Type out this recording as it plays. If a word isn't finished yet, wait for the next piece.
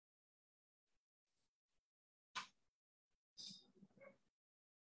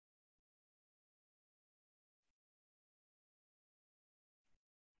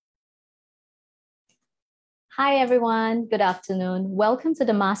Hi, everyone. Good afternoon. Welcome to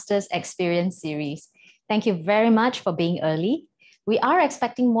the Masters Experience series. Thank you very much for being early. We are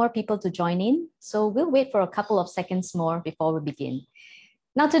expecting more people to join in, so we'll wait for a couple of seconds more before we begin.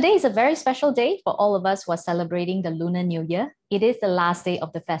 Now, today is a very special day for all of us who are celebrating the Lunar New Year. It is the last day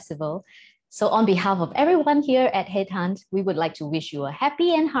of the festival. So on behalf of everyone here at HeadHunt, we would like to wish you a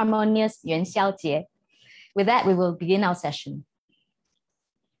happy and harmonious Yuan Xiao Jie. With that, we will begin our session.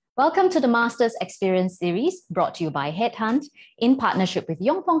 Welcome to the Masters Experience series brought to you by HeadHunt in partnership with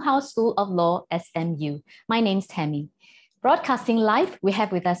Yong Pung School of Law, SMU. My name's Tammy. Broadcasting live, we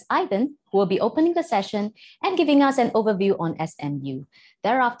have with us Ivan, who will be opening the session and giving us an overview on SMU.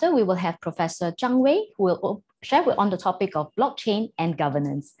 Thereafter, we will have Professor Zhang Wei, who will share on the topic of blockchain and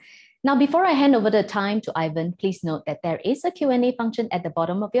governance. Now, before I hand over the time to Ivan, please note that there is a Q&A function at the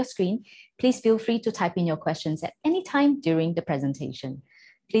bottom of your screen. Please feel free to type in your questions at any time during the presentation.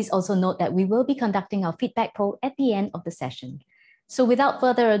 Please also note that we will be conducting our feedback poll at the end of the session. So without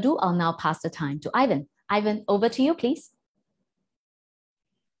further ado, I'll now pass the time to Ivan. Ivan, over to you, please.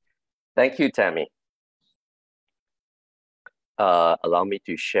 Thank you, Tammy. Allow me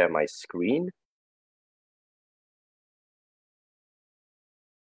to share my screen.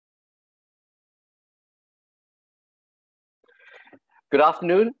 Good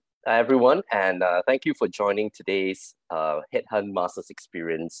afternoon, everyone, and thank you for joining today's HeadHunt Masters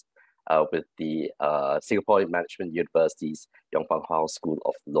Experience with the Singapore Management University's Yong Pung School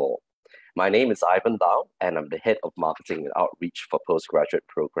of Law. My name is Ivan Lau, and I'm the Head of Marketing and Outreach for Postgraduate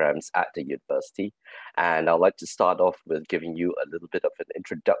Programs at the university. And I'd like to start off with giving you a little bit of an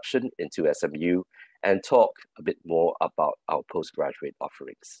introduction into SMU and talk a bit more about our postgraduate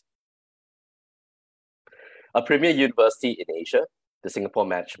offerings. A premier university in Asia, the Singapore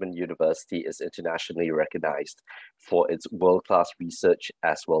Management University is internationally recognized for its world-class research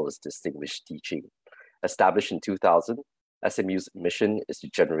as well as distinguished teaching. Established in 2000, SMU's mission is to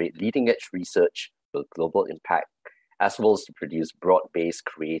generate leading-edge research with global impact, as well as to produce broad-based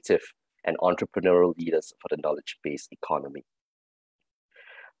creative and entrepreneurial leaders for the knowledge-based economy.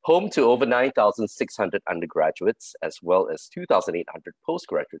 Home to over 9,600 undergraduates, as well as 2,800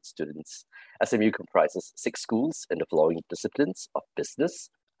 postgraduate students, SMU comprises 6 schools in the following disciplines of business,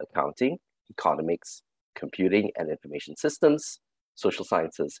 accounting, economics, computing and information systems, social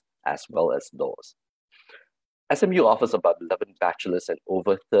sciences, as well as laws. SMU offers about 11 bachelor's and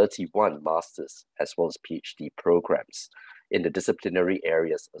over 31 master's, as well as PhD programs in the disciplinary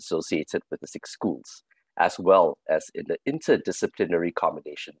areas associated with the 6 schools, as well as in the interdisciplinary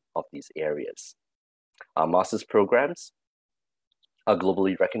combination of these areas. Our master's programs are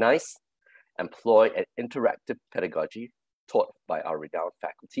globally recognized, employ an interactive pedagogy taught by our renowned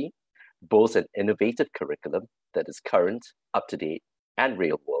faculty, boasts an innovative curriculum that is current, up-to-date, and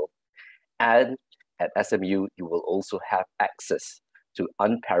real-world. And at SMU, you will also have access to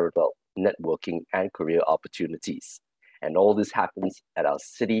unparalleled networking and career opportunities. And all this happens at our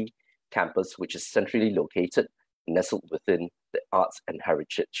city campus, which is centrally located, nestled within the Arts and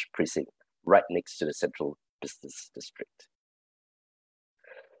Heritage Precinct, right next to the Central Business District.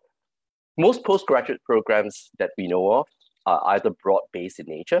 Most postgraduate programs that we know of are either broad-based in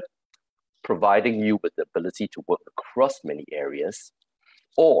nature, providing you with the ability to work across many areas,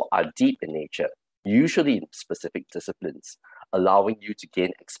 or are deep in nature, usually in specific disciplines, allowing you to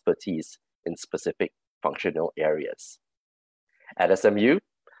gain expertise in specific functional areas. At SMU,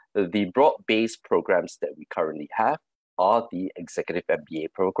 the broad-based programs that we currently have are the Executive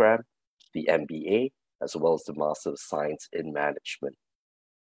MBA program, the MBA, as well as the Master of Science in Management.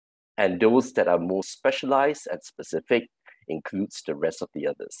 And those that are more specialized and specific includes the rest of the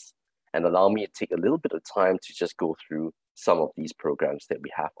others. And allow me to take a little bit of time to just go through some of these programs that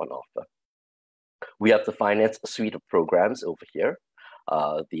we have on offer. We have the finance suite of programs over here,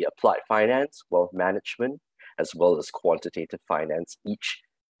 the applied finance, wealth management, as well as quantitative finance. Each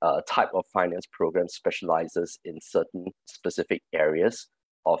type of finance program specializes in certain specific areas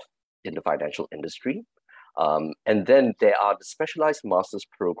in the financial industry. And then there are the specialized master's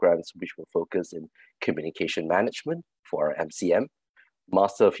programs which will focus in communication management for our MCM,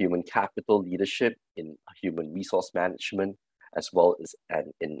 Master of Human Capital Leadership in Human Resource Management, as well as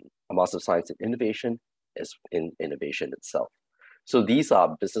in a Master of Science in Innovation, as in innovation itself. So these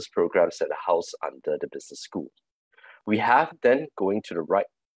are business programs that are housed under the business school. We have then, going to the right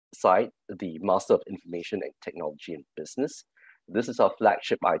side, the Master of Information and Technology in Business. This is our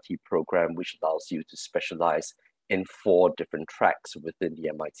flagship IT program, which allows you to specialize in 4 different tracks within the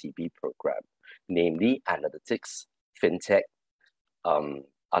MITB program, namely analytics, fintech,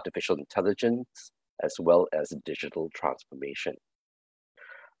 artificial intelligence, as well as digital transformation.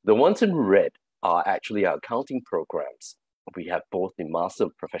 The ones in red are actually our accounting programs. We have both the Master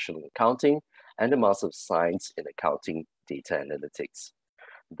of Professional Accounting and the Master of Science in Accounting Data Analytics.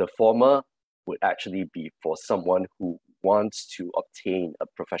 The former would actually be for someone who wants to obtain a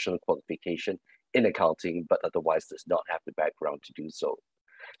professional qualification in accounting, but otherwise does not have the background to do so.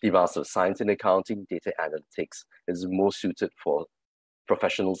 The Master of Science in Accounting Data Analytics is more suited for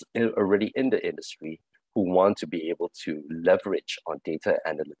professionals already in the industry who want to be able to leverage on data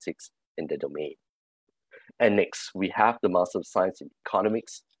analytics in the domain. And next, we have the Master of Science in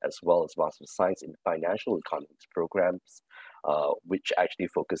Economics, as well as Master of Science in Financial Economics programs, which actually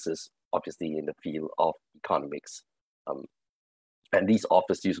focuses obviously in the field of economics. And these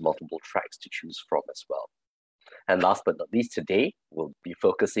offers use multiple tracks to choose from as well. And last but not least, today, we'll be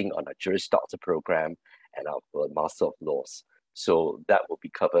focusing on our Juris Doctor program and our Master of Laws. So that will be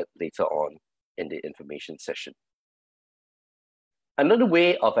covered later on in the information session. Another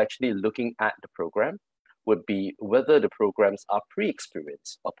way of actually looking at the program would be whether the programs are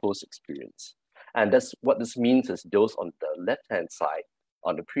pre-experience or post-experience. And that's what this means is those on the left-hand side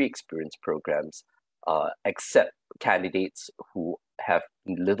on the pre-experience programs accept candidates who have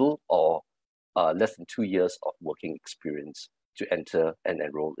little or less than 2 years of working experience to enter and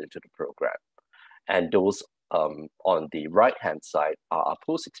enroll into the program. And those on the right-hand side are our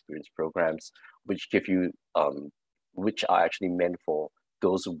post-experience programs, which give you, which are actually meant for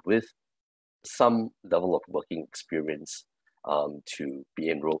those with some level of working experience to be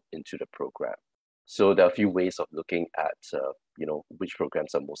enrolled into the program. So there are a few ways of looking at, which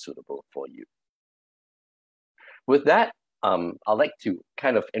programs are more suitable for you. With that, I'd like to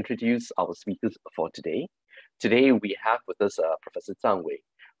kind of introduce our speakers for today. Today, we have with us Professor Zhang Wei,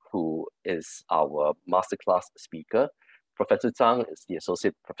 who is our masterclass speaker. Professor Zhang is the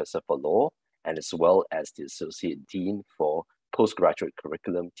Associate Professor for Law and as well as the Associate Dean for Postgraduate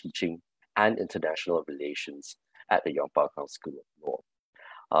Curriculum Teaching and International Relations at the Yong Pung School of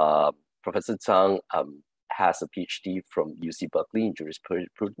Law. Professor Zhang has a PhD from UC Berkeley in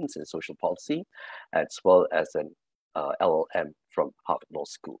Jurisprudence and Social Policy, as well as an LLM from Harvard Law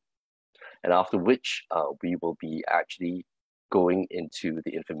School. And after which, we will be actually going into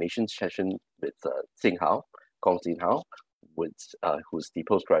the information session with Kong Xin Hao, who's the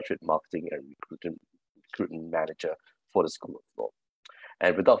Postgraduate Marketing and Recruitment Manager for the School of Law.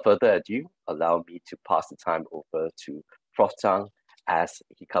 And without further ado, allow me to pass the time over to Prof Zhang as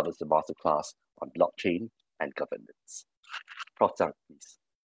he covers the masterclass on blockchain and governance. Prof Zhang, please.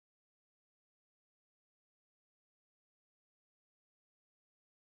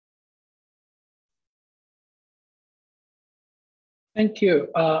 Thank you,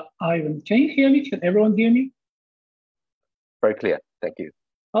 Ivan. Can you hear me? Can everyone hear me? Very clear. Thank you.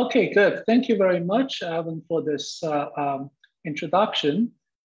 Okay, good. Thank you very much, Ivan, for this introduction.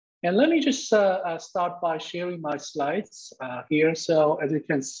 And let me just start by sharing my slides here. So as you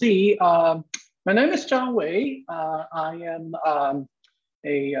can see, my name is Zhang Wei. I am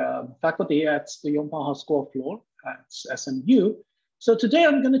a faculty at the Yong Pung School of Law at SMU. So today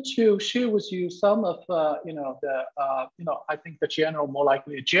I'm going to share with you some of I think the general, more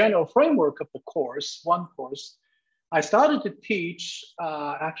likely a general framework of the course. One course I started to teach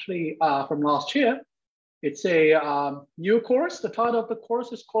actually from last year. It's a new course. The title of the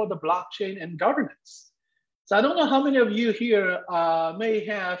course is called the Blockchain and Governance. So I don't know how many of you here may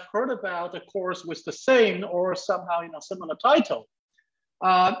have heard about a course with the same or somehow similar title.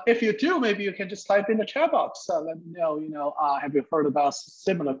 If you do, maybe you can just type in the chat box. Let me know, have you heard about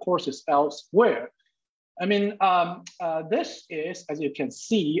similar courses elsewhere? I mean, this is, as you can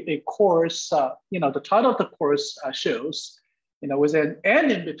see, a course, the title of the course shows, with an N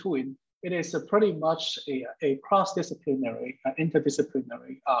in between, it is pretty much a cross-disciplinary,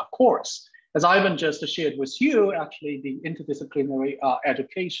 interdisciplinary course. As Ivan just shared with you, actually the interdisciplinary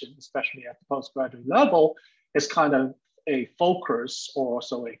education, especially at the postgraduate level, is kind of a focus or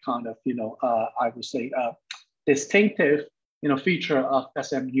also a kind of, I would say, distinctive, feature of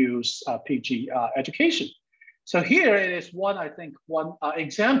SMU's PG education. So here it is one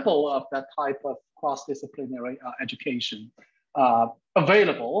example of that type of cross-disciplinary education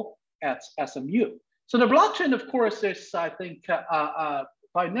available at SMU. So the blockchain, of course, is, I think,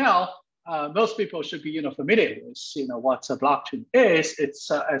 by now, most people should be familiar with what a blockchain is. It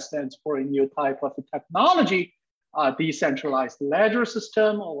stands for a new type of technology, decentralized ledger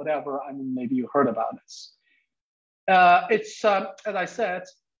system or whatever. I mean, maybe you heard about this. It's, as I said,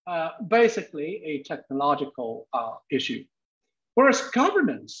 basically a technological issue. Whereas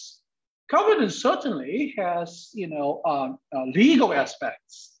governance certainly has, legal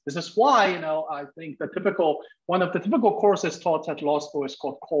aspects. This is why, I think one of the typical courses taught at law school is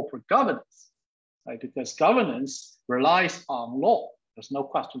called corporate governance. right? Because governance relies on law. There's no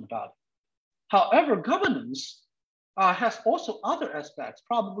question about it. However, governance has also other aspects,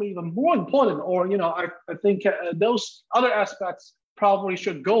 probably even more important, or I think those other aspects probably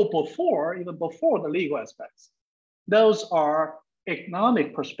should go even before the legal aspects. Those are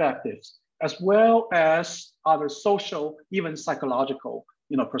economic perspectives, as well as other social, even psychological,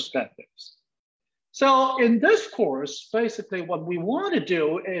 perspectives. So in this course, basically what we want to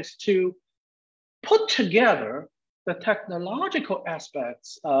do is to put together the technological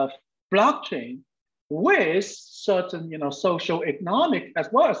aspects of blockchain with certain, social, economic, as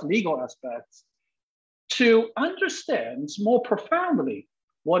well as legal aspects to understand more profoundly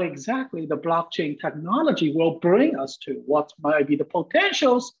what exactly the blockchain technology will bring us to, what might be the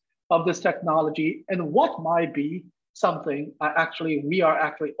potentials of this technology, and what might be something we are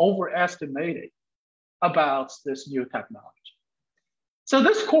actually overestimating about this new technology. So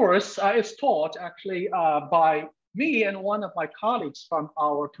this course is taught actually by me and one of my colleagues from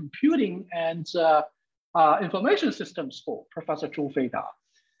our computing and information systems school, Professor Zhu Feida.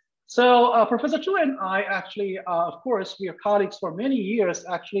 So Professor Zhu and I actually, of course, we are colleagues for many years.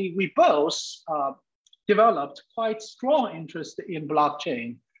 Actually, we both developed quite strong interest in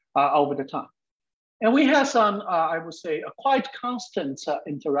blockchain over the time. And we had some, I would say, quite constant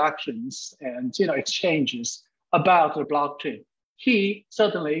interactions and exchanges about the blockchain. He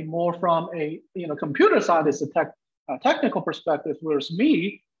certainly more from a computer scientist, technical perspective, whereas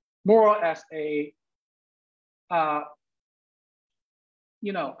me more as a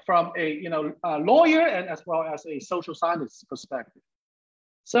from a lawyer and as well as a social scientist perspective.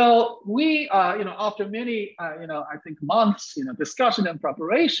 So we, after many, I think months, discussion and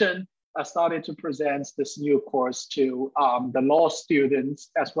preparation, started to present this new course to the law students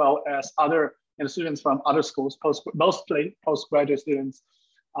as well as other students from other schools, mostly postgraduate students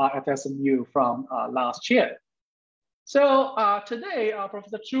at SMU from last year. So today,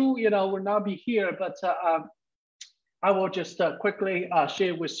 Professor Zhu, will not be here, but I will just quickly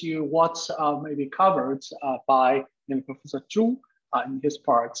share with you what may be covered by Professor Zhu in his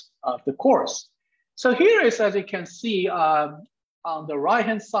part of the course. So here is, as you can see, on the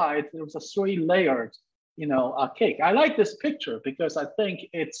right-hand side, there's a 3-layered, cake. I like this picture because I think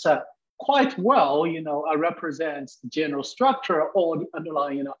it's quite well, represents the general structure or the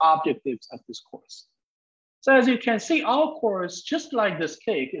underlying, objectives of this course. So as you can see, our course, just like this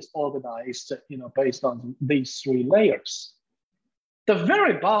cake, is organized, based on these 3 layers. The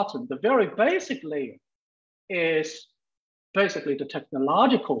very bottom, the very basic layer, is basically the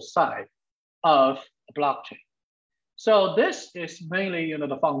technological side of blockchain. So this is mainly,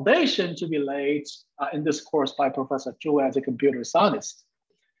 the foundation to be laid in this course by Professor Zhu as a computer scientist.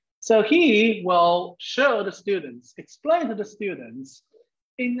 So he will show the students, explain to the students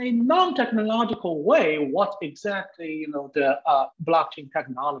in a non-technological way what exactly, the blockchain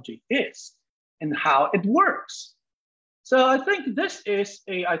technology is and how it works. So I think this is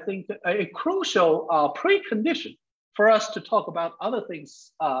a crucial precondition for us to talk about other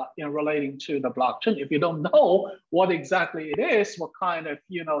things relating to the blockchain. If you don't know what exactly it is, what kind of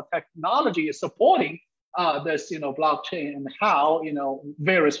technology is supporting this blockchain and how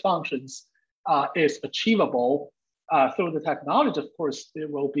various functions is achievable through the technology, of course, it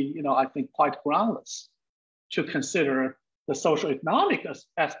will be I think quite groundless to consider the social economic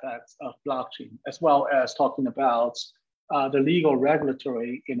aspects of blockchain, as well as talking about the legal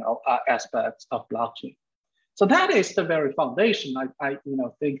regulatory aspects of blockchain. So that is the very foundation. I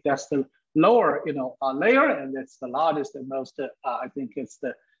think that's the lower layer, and it's the largest and most I think it's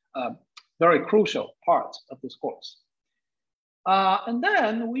the very crucial part of this course. And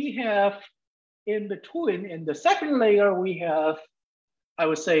then we have in between, in the second layer, we have, I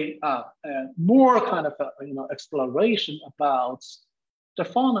would say, more kind of exploration about the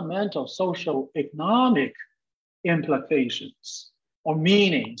fundamental social economic implications or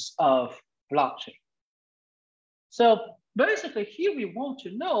meanings of blockchain. So basically here we want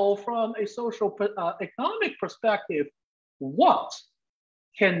to know from a social economic perspective, what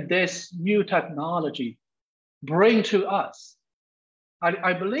can this new technology bring to us?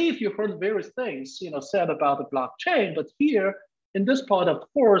 I believe you heard various things said about the blockchain, but here in this part of the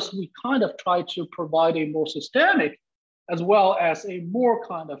course, we kind of try to provide a more systemic as well as a more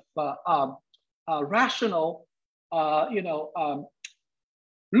kind of rational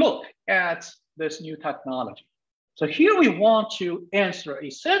look at this new technology. So here we want to answer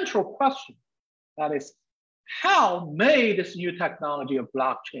a central question, that is, how may this new technology of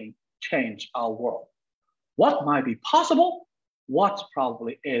blockchain change our world? What might be possible? What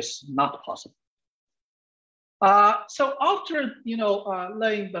probably is not possible? So after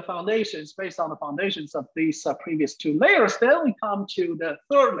laying the foundations based on the foundations of these previous two layers, then we come to the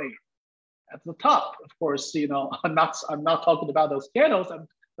third layer at the top. Of course, I'm not talking about those candles. I'm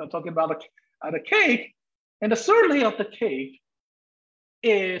talking about the cake. And the third layer of the cake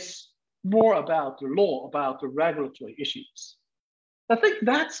is more about the law, about the regulatory issues. I think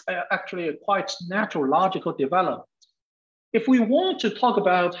that's actually a quite natural, logical development. If we want to talk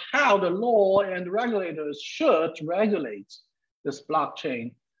about how the law and regulators should regulate this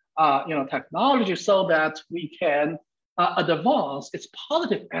blockchain technology so that we can advance its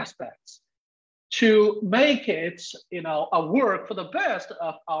positive aspects to make it a work for the best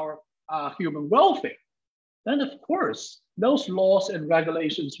of our human welfare, then of course, those laws and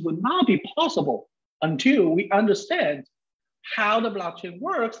regulations would not be possible until we understand how the blockchain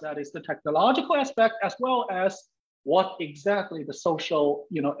works, that is the technological aspect, as well as what exactly the social,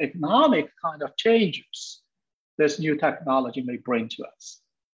 economic kind of changes this new technology may bring to us.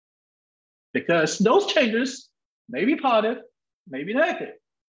 Because those changes may be positive, may be negative,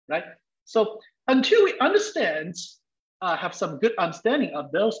 right? So until we understand, have some good understanding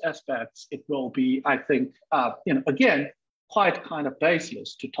of those aspects, it will be, I think, again, quite kind of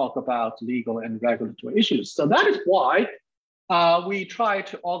baseless to talk about legal and regulatory issues. So that is why we try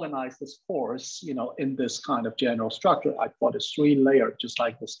to organize this course, in this kind of general structure. I call it 3-layer, just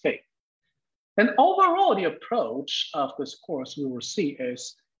like this cake. And overall, the approach of this course we will see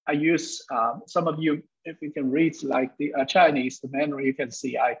is I use some of you, if you can read like the Chinese, the Mandarin, you can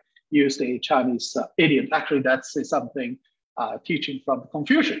see I use the Chinese idiom. Actually, that's something teaching from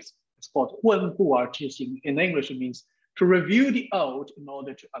Confucius. It's called 温故而知新. In English, it means to review the old in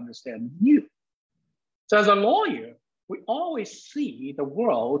order to understand the new. So as a lawyer, we always see the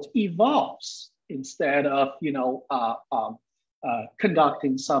world evolves instead of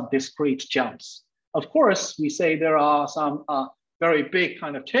conducting some discrete jumps. Of course, we say there are some very big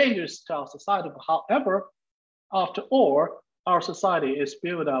kind of changes to our society. However, after all, our society is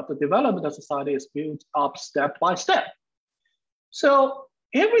built up, the development of society is built up step by step. So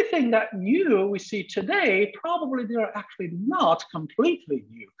everything that new we see today, probably they're actually not completely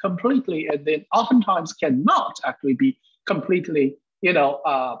new, and then oftentimes cannot actually be completely,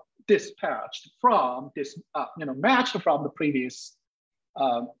 dispatched from this, matched from the previous,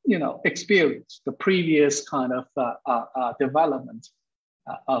 experience, the previous kind of development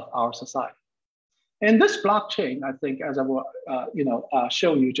of our society. And this blockchain, I think, as I will,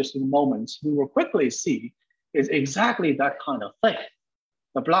 show you just in a moment, we will quickly see is exactly that kind of thing.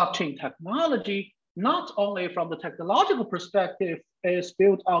 The blockchain technology, not only from the technological perspective, is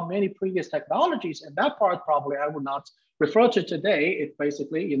built on many previous technologies, and that part probably I will not refer to today. It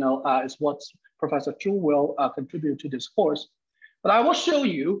basically, is what Professor Zhu will contribute to this course. But I will show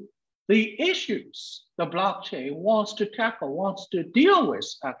you the issues the blockchain wants to tackle, wants to deal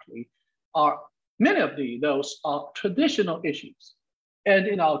with, actually, are many of those are traditional issues. And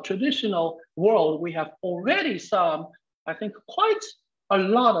in our traditional world, we have already some, I think, quite a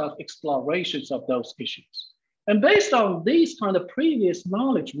lot of explorations of those issues. And based on these kind of previous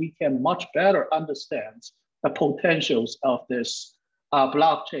knowledge, we can much better understand the potentials of this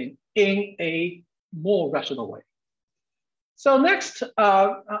blockchain in a more rational way. So next,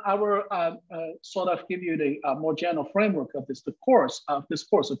 I will sort of give you the more general framework of this course. Of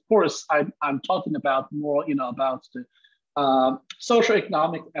course, I'm talking about more, about the social,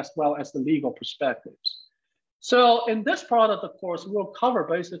 economic, as well as the legal perspectives. So in this part of the course, we'll cover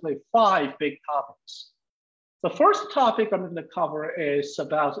basically 5 big topics. The first topic I'm going to cover is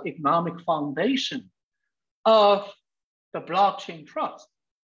about economic foundation of the blockchain trust.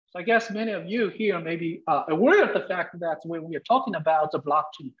 So I guess many of you here may be aware of the fact that when we are talking about the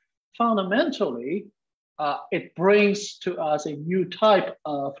blockchain, fundamentally, it brings to us a new type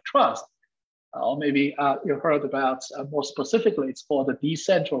of trust. Or maybe you heard about, more specifically, it's called the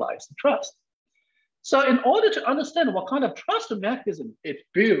decentralized trust. So in order to understand what kind of trust mechanism it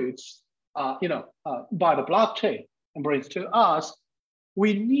builds, by the blockchain and brings to us,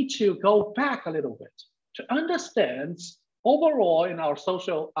 we need to go back a little bit to understand overall in our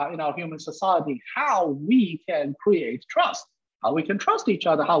social, in our human society, how we can create trust, how we can trust each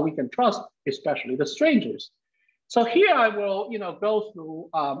other, how we can trust especially the strangers. So here I will, go through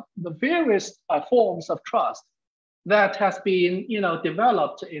the various forms of trust that has been,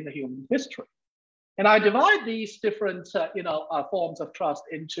 developed in the human history. And I divide these different, forms of trust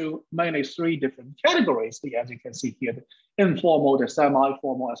into mainly 3 different categories, as you can see here, the informal, the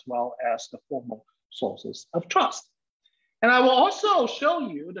semi-formal, as well as the formal sources of trust. And I will also show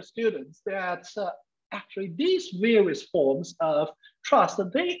you, the students, that actually these various forms of trust,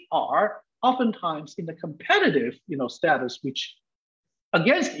 they are oftentimes in the competitive, status, which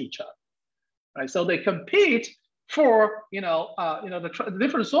against each other, right? So they compete for, the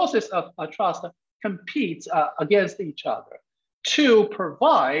different sources of trust compete against each other to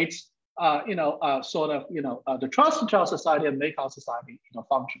provide, the trust into our society and make our society,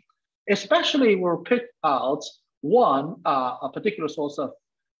 function. Especially, we'll pick out one a particular source of,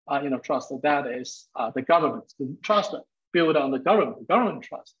 trust, that is the government, the trust built on the government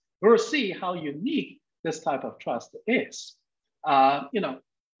trust. We'll see how unique this type of trust is,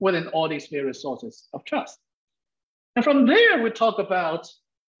 within all these various sources of trust. And from there, we talk about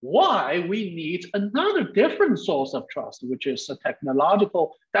why we need another different source of trust, which is a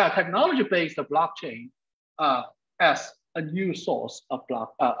technology-based blockchain as a new source of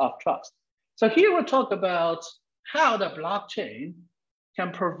trust. So here we talk about how the blockchain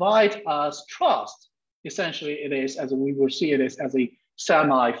can provide us trust. Essentially, it is, as we will see, it is as a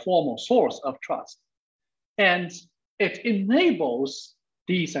semi-formal source of trust. And it enables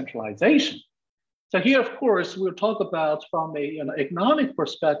decentralization. So here, of course, we'll talk about from a economic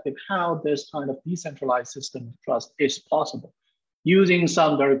perspective how this kind of decentralized system of trust is possible, using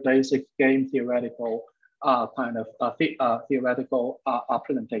some very basic game theoretical theoretical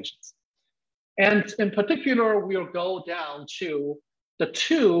presentations. And in particular, we'll go down to the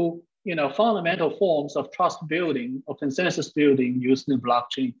two fundamental forms of trust building or consensus building used in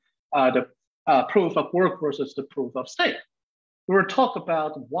blockchain, the proof of work versus the proof of stake. We'll talk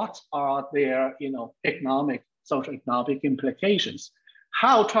about what are their social economic implications,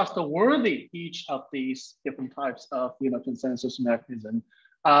 how trustworthy each of these different types of consensus mechanism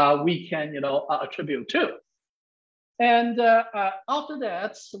we can attribute to. And after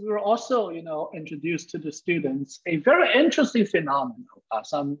that, we were also introduced to the students a very interesting phenomenon,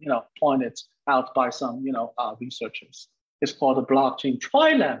 some pointed out by some researchers. It's called the blockchain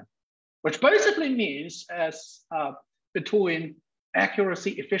trilemma, which basically means as between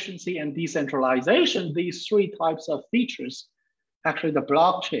accuracy, efficiency, and decentralization, these three types of features, actually the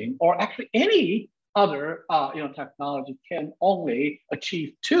blockchain or actually any other technology can only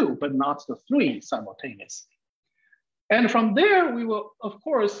achieve two, but not the three simultaneously. And from there, we will, of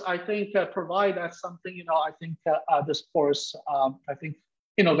course, I think, provide that something, I think this course, I think,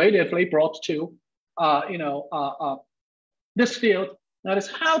 innovatively brought to, this field. That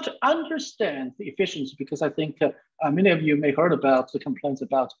is how to understand the efficiency, because I think many of you may have heard about the complaints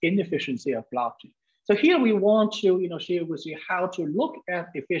about inefficiency of blockchain. So here we want to share with you how to look at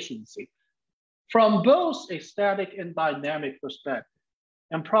efficiency from both a static and dynamic perspective.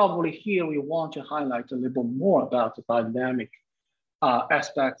 And probably here we want to highlight a little more about the dynamic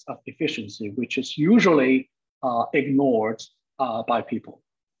aspects of efficiency, which is usually ignored by people.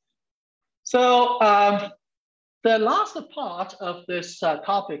 So the last part of this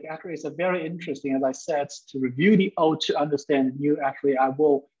topic actually is a very interesting, as I said, to review the old to understand new. Actually, I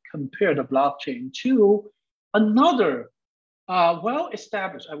will compare the blockchain to another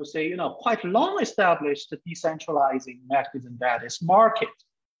well-established, I would say, quite long-established decentralizing mechanism, that is market.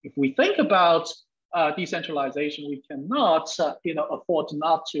 If we think about decentralization, we cannot, afford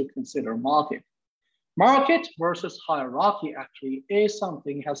not to consider market. Market versus hierarchy actually is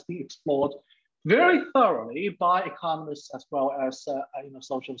something has been explored very thoroughly by economists as well as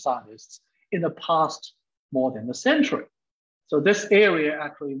social scientists in the past more than a century. So this area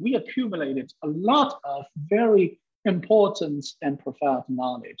actually, we accumulated a lot of very important and profound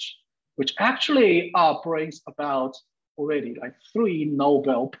knowledge, which actually brings about already like 3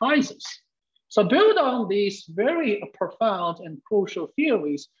 Nobel Prizes. So build on these very profound and crucial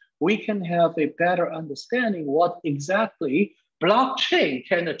theories, we can have a better understanding what exactly blockchain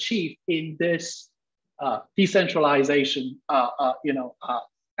can achieve in this decentralization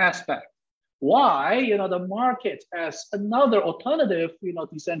aspect. Why the market as another alternative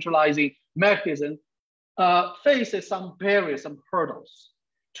decentralizing mechanism faces some barriers, some hurdles.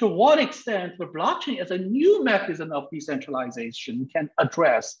 To what extent the blockchain as a new mechanism of decentralization can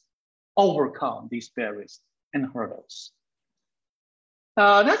overcome these barriers and hurdles.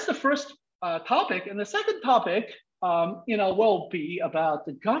 That's the first topic. And the second topic will be about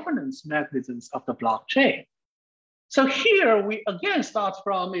the governance mechanisms of the blockchain. So here we again start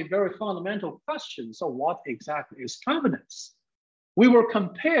from a very fundamental question. So what exactly is governance? We will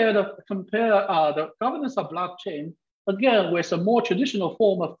compare the governance of blockchain again with a more traditional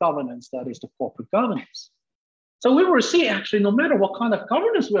form of governance, that is the corporate governance. So we will see actually no matter what kind of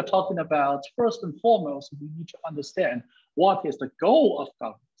governance we're talking about, first and foremost, we need to understand what is the goal of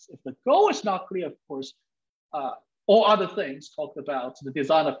governance. If the goal is not clear, of course, all other things talked about, the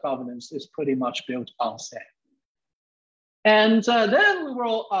design of governance is pretty much built on sand. And then we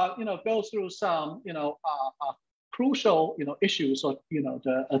will, go through some, crucial, issues or,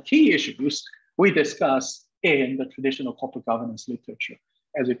 the key issues we discuss in the traditional corporate governance literature.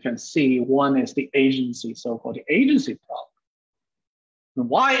 As you can see, one is the agency, so-called the agency problem. And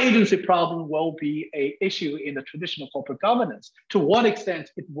why agency problem will be an issue in the traditional corporate governance? To what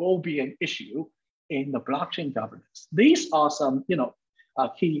extent it will be an issue in the blockchain governance? These are some,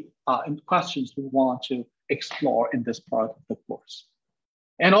 key questions we want to explore in this part of the course.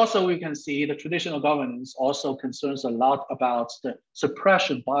 And also we can see the traditional governance also concerns a lot about the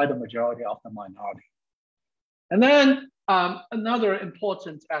suppression by the majority of the minority. And then another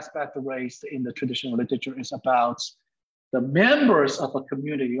important aspect raised in the traditional literature is about the members of a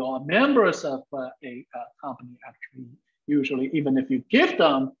community or members of a company actually, usually, even if you give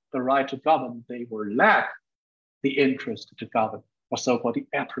them the right to govern, they will lack the interest to govern, or so-called the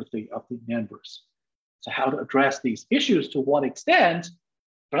apathy of the members. So how to address these issues, to what extent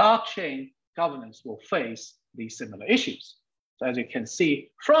blockchain governance will face these similar issues. So as you can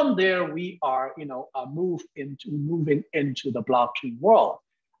see, from there, we are moving into the blockchain world.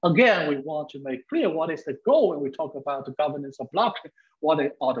 Again, we want to make clear what is the goal when we talk about the governance of blockchain, what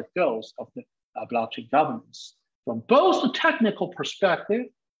are the goals of the blockchain governance from both the technical perspective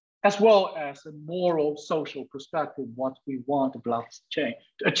as well as a moral, social perspective, what we want the blockchain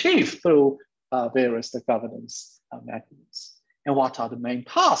to achieve through various governance mechanisms. And what are the main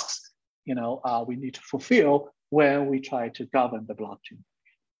tasks we need to fulfill when we try to govern the blockchain.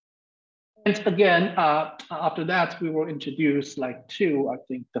 And again, after that, we will introduce two, I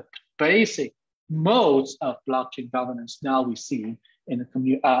think, the basic modes of blockchain governance now we see in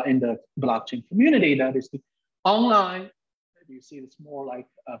the blockchain community. That is the online. You see it's more like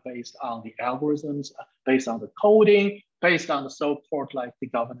based on the algorithms, based on the coding, based on the so-called the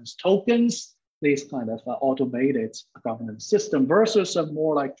governance tokens, these kind of automated governance system versus a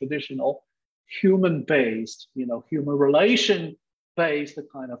more like traditional human-based, human relation-based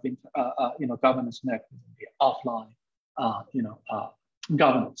kind of governance mechanism, the offline,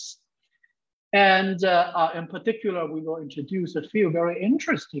 governance. And in particular, we will introduce a few very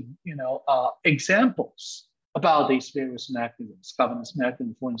interesting, examples about these various mechanisms, governance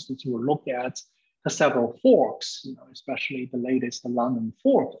mechanisms. For instance, we'll look at the several forks, especially the latest, the London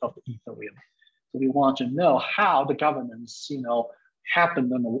fork of the Ethereum. So we want to know how the governance,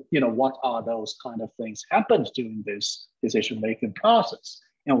 happened and, what are those kind of things happened during this decision-making process,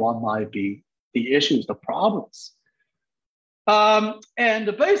 and what might be the issues, the problems.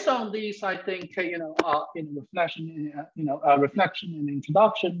 And based on these, I think, in reflection and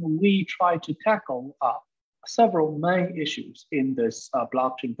introduction, we try to tackle several main issues in this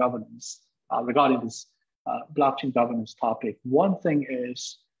blockchain governance regarding this blockchain governance topic. One thing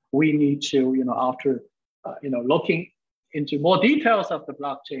is we need to, after looking into more details of the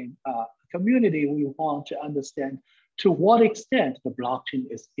blockchain community, we want to understand to what extent the blockchain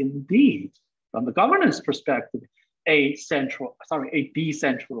is indeed, from the governance perspective, a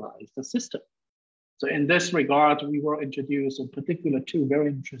decentralized system. So in this regard, we will introduce in particular two very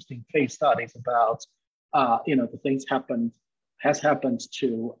interesting case studies about the things has happened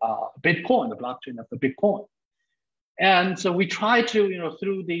to Bitcoin, the blockchain of the Bitcoin. And so we try to,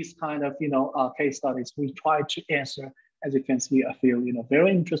 through these kind of, case studies, we try to answer, as you can see, a few,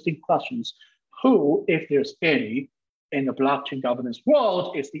 very interesting questions. Who, if there's any, in the blockchain governance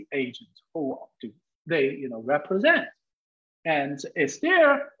world is the agent? Who do they, represent? And is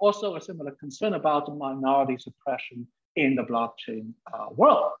there also a similar concern about minority suppression in the blockchain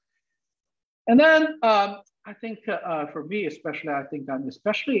world? And then I think for me, especially, I think I'm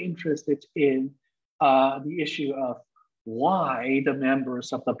especially interested in the issue of why the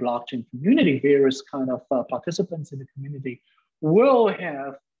members of the blockchain community, various kind of participants in the community, will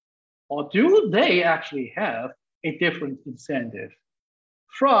have, or do they actually have, a different incentive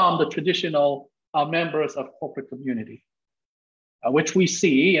from the traditional members of corporate community, which we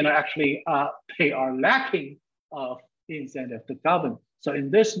see, actually they are lacking of incentive to govern. So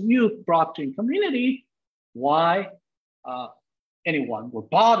in this new blockchain community, why anyone will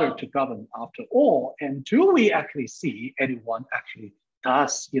bother to govern after all? And do we actually see anyone actually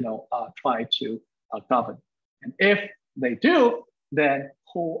does, try to govern? And if they do, then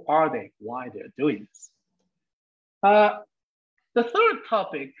who are they? Why they're doing this? The third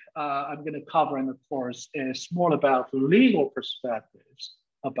topic I'm going to cover in the course is more about legal perspectives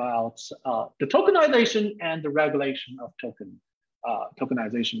about the tokenization and the regulation of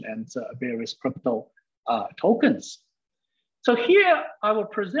tokenization and various crypto tokens. So here I will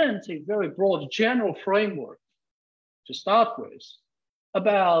present a very broad general framework to start with,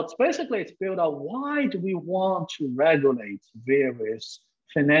 about, basically it's built on why do we want to regulate various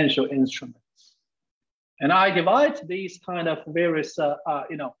financial instruments. And I divide these kind of various,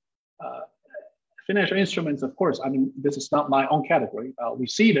 financial instruments, of course. I mean, this is not my own category. We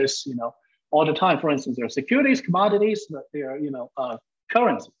see this, all the time. For instance, there are securities, commodities, but there are,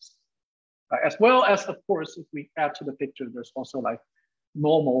 currencies, as well as, of course, if we add to the picture, there's also like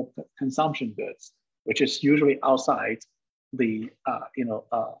normal consumption goods, which is usually outside the,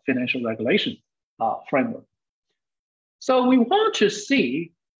 financial regulation framework. So we want to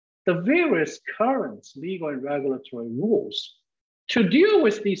see the various current legal and regulatory rules to deal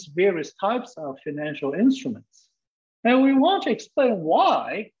with these various types of financial instruments. And we want to explain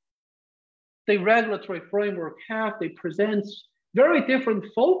why the regulatory framework they present very different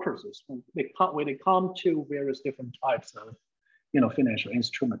focuses when they come to various different types of financial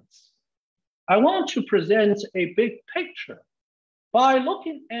instruments. I want to present a big picture by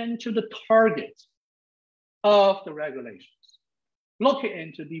looking into the target of the regulations, looking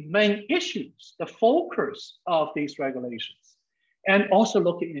into the main issues, the focus of these regulations, and also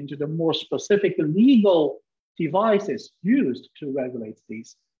looking into the more specific legal devices used to regulate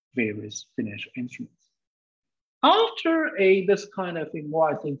these various financial instruments. After this kind of more,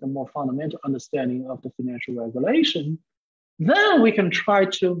 I think, a more fundamental understanding of the financial regulation, then we can try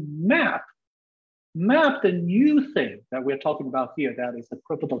to map the new thing that we're talking about here, that is the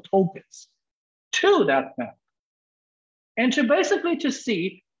crypto tokens, to that map. And to basically to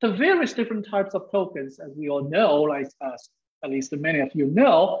see the various different types of tokens, as we all know, like at least many of you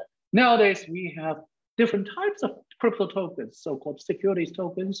know, nowadays we have different types of crypto tokens, so-called securities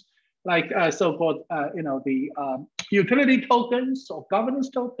tokens, like so-called the utility tokens or governance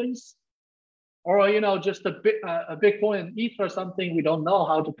tokens, or just a Bitcoin and Ether or something. We don't know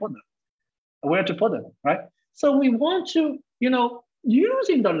how to put them, where to put them, right? So we want to,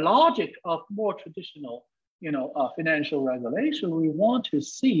 using the logic of more traditional, financial regulation, we want to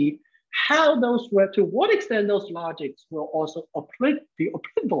see how to what extent those logics will also be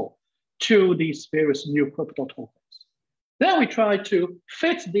applicable to these various new crypto tokens. Then we try to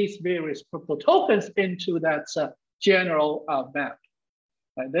fit these various crypto tokens into that general map.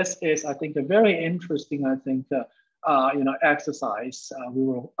 And this is, I think, a very interesting, exercise we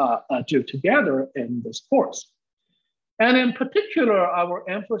will do together in this course. And in particular, I will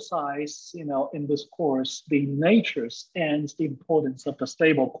emphasize, in this course, the natures and the importance of the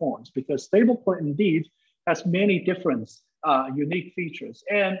stable coins, because stablecoin indeed has many different unique features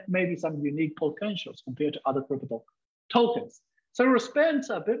and maybe some unique potentials compared to other crypto tokens. So we'll spend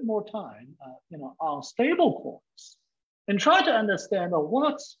a bit more time, on stable coins and try to understand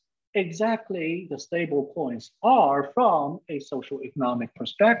what exactly the stable coins are from a social economic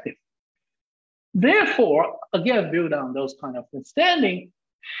perspective. Therefore, again, build on those kind of understanding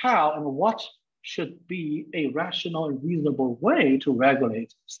how and what should be a rational and reasonable way to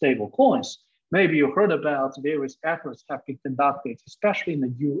regulate stable coins. Maybe you heard about various efforts have been conducted, especially in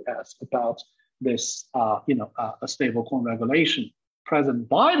the US, about this, a stablecoin regulation. President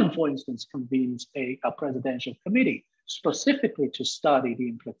Biden, for instance, convened a presidential committee specifically to study the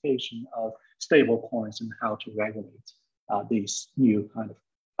implication of stablecoins and how to regulate these new kind of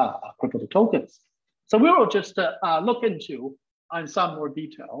crypto tokens. So we will just look into in some more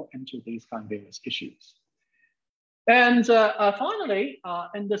detail into these kind of various issues. And finally,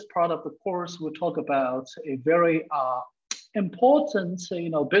 in this part of the course, we'll talk about a very important,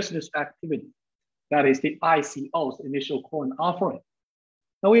 business activity. That is the ICO's initial coin offering.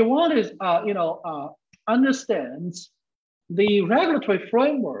 Now we want to, understand the regulatory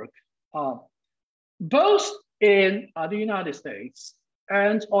framework, both in the United States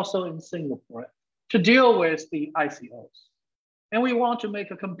and also in Singapore, to deal with the ICOs. And we want to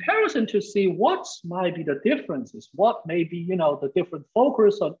make a comparison to see what might be the differences, what may be, the different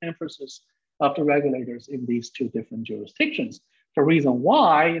focus on emphasis of the regulators in these two different jurisdictions. The reason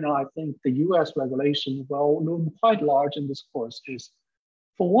why, I think the US regulation will loom quite large in this course is,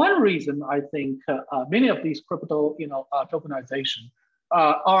 for one reason, I think many of these crypto, tokenization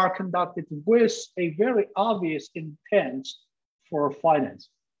are conducted with a very obvious intent for finance.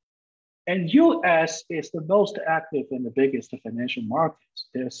 And US is the most active and the biggest financial markets.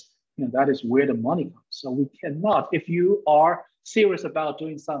 That is where the money comes. So we cannot, if you are serious about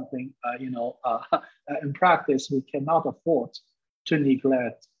doing something, in practice, we cannot afford to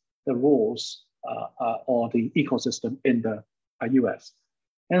neglect the rules or the ecosystem in the US.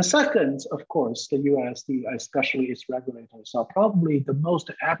 And second, of course, the US, especially its regulators, are probably the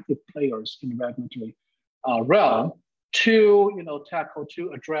most active players in the regulatory realm to,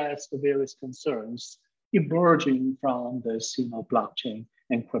 to address the various concerns emerging from this, blockchain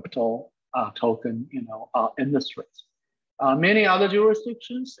and crypto token, industries. Many other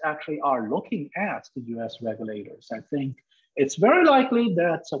jurisdictions actually are looking at the US regulators. I think it's very likely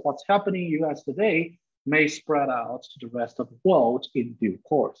that what's happening in the US today may spread out to the rest of the world in due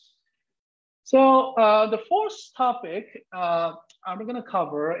course. So the fourth topic I'm going to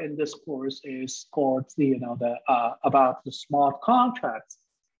cover in this course is called about the smart contracts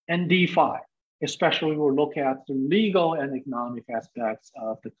and DeFi. Especially we'll look at the legal and economic aspects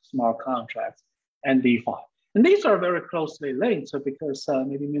of the smart contracts and DeFi. And these are very closely linked, so because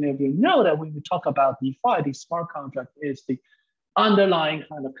maybe many of you know that when we talk about DeFi, the smart contract is the underlying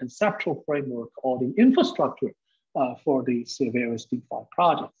kind of conceptual framework or the infrastructure for these various DeFi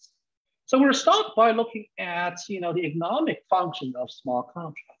projects. So we'll start by looking at the economic function of smart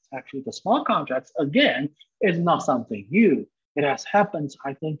contracts. Actually, the smart contracts, again, is not something new. It has happened,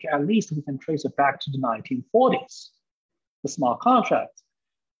 I think, at least we can trace it back to the 1940s, the smart contract.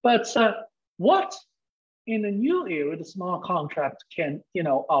 But what in the new era the smart contract can,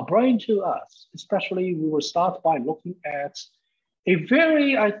 bring to us, especially we will start by looking at a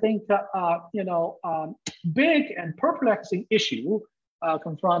very, I think, big and perplexing issue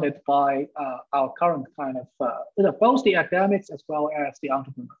confronted by our current kind of, both the academics as well as the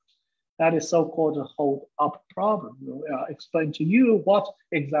entrepreneurs. That is so-called the hold-up problem. We'll explain to you what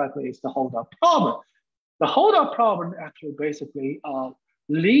exactly is the hold-up problem. The hold-up problem actually basically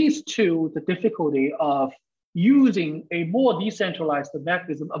leads to the difficulty of using a more decentralized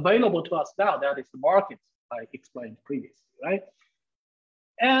mechanism available to us now. That is the market, I explained previously, right?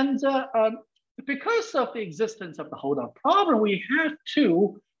 And because of the existence of the hold-up problem, we have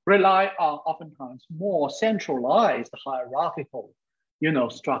to rely on oftentimes more centralized hierarchical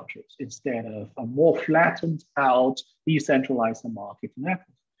structures instead of a more flattened out, decentralized market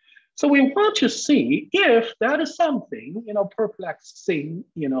mechanism. So we want to see if that is something, perplexing,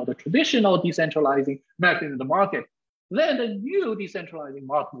 the traditional decentralizing mechanism in the market, then the new decentralizing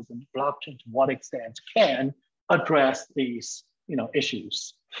mechanism, blockchain, to what extent can address these,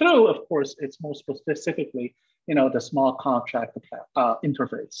 issues through, of course, it's most specifically, the smart contract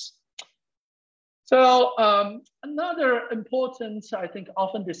interface. So another important, I think,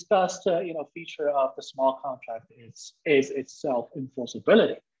 often discussed, feature of the smart contract is its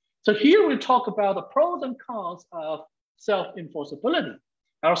self-enforceability. So here we talk about the pros and cons of self-enforceability.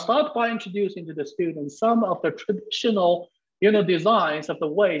 I'll start by introducing to the students some of the traditional, designs of the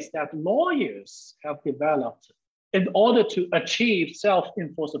ways that lawyers have developed in order to achieve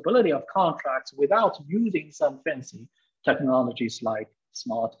self-enforceability of contracts without using some fancy technologies like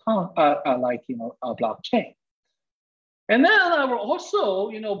blockchain. And then I will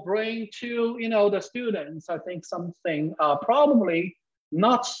also, bring to, the students, I think something probably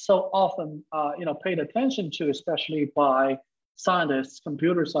not so often, paid attention to, especially by scientists,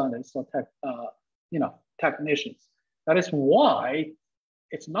 computer scientists, or technicians. That is why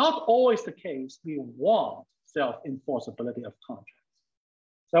it's not always the case we want self-enforceability of contracts.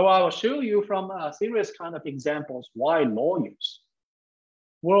 So I will show you from serious kind of examples why lawyers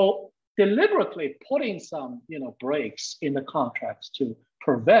will deliberately put in some, breaks in the contracts to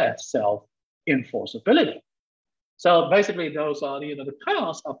prevent self-enforceability. So basically, those are the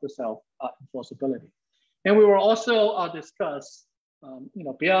cons of the self-enforceability. And we will also discuss,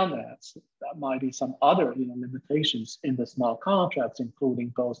 beyond that, that might be some other, limitations in the smart contracts,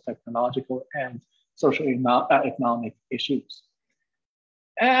 including both technological and social economic issues.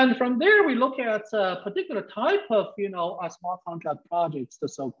 And from there, we look at a particular type of, smart contract projects, the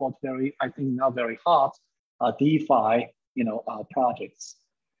so-called I think now very hot DeFi, projects.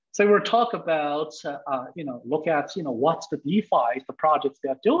 So we'll talk about, look at, what's the DeFi, the projects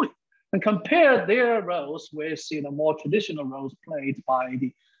they're doing, and compare their roles with, more traditional roles played by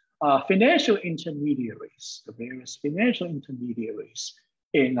the financial intermediaries, the various financial intermediaries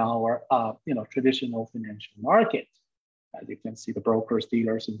in our, traditional financial market. As you can see, the brokers,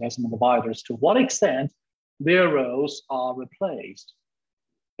 dealers, investment providers, to what extent their roles are replaced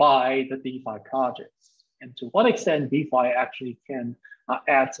by the DeFi projects, and to what extent DeFi actually can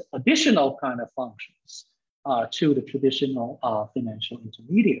add additional kind of functions to the traditional financial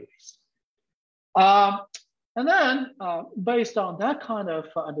intermediaries. And then, based on that kind of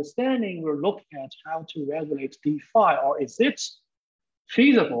understanding, we're looking at how to regulate DeFi, or is it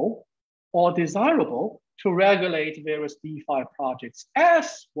feasible or desirable to regulate various DeFi projects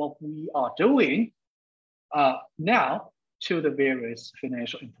as what we are doing now to the various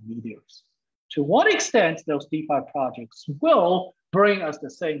financial intermediaries. To what extent those DeFi projects will bring us the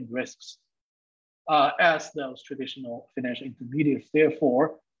same risks as those traditional financial intermediaries.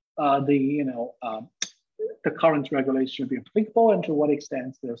 Therefore, the the current regulation should be applicable and to what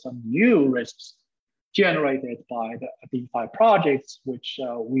extent there are some new risks generated by the DeFi projects, which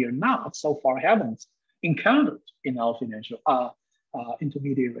we are not so far haven't encountered in our financial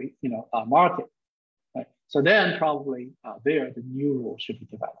intermediary market. Right? So then probably there the new rules should be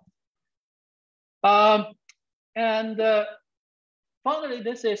developed. Finally,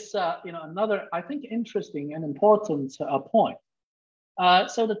 this is another, I think, interesting and important point.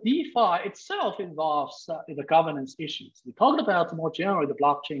 So the DeFi itself involves the governance issues. We talked about more generally the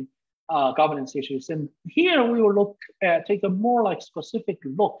blockchain governance issues, and here we will take a more specific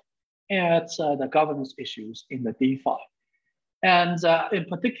look at the governance issues in the DeFi. And in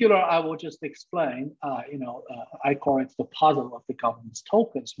particular, I will just explain, I call it the puzzle of the governance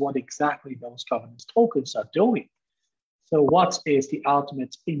tokens, what exactly those governance tokens are doing. So what is the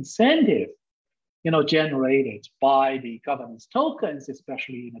ultimate incentive, generated by the governance tokens,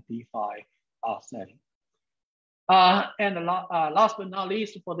 especially in a DeFi setting. And last but not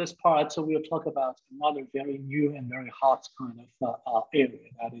least for this part, so we'll talk about another very new and very hot kind of area,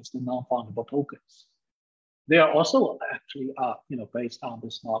 that is the non-fungible tokens. They are also actually, based on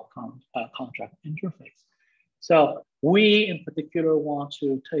the smart contract interface. So we in particular want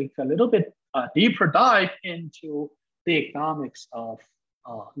to take a little bit deeper dive into the economics of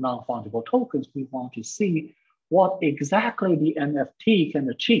non-fungible tokens. We want to see what exactly the NFT can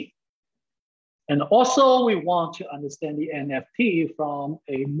achieve. And also we want to understand the NFT from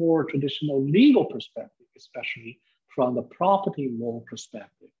a more traditional legal perspective, especially from the property law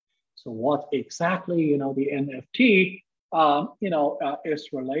perspective. So what exactly, the NFT, is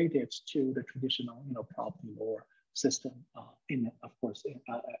related to the traditional, property law system, in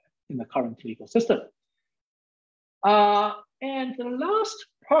the current legal system. And the last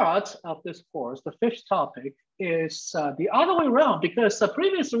part of this course, the fifth topic, is the other way around, because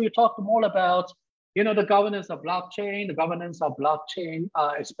previously we talked more about, the governance of blockchain,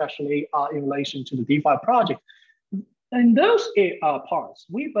 especially in relation to the DeFi project. In those parts,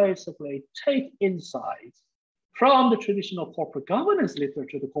 we basically take insights from the traditional corporate governance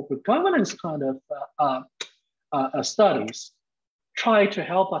literature, the corporate governance kind of studies, try to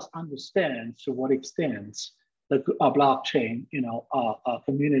help us understand to what extent the blockchain,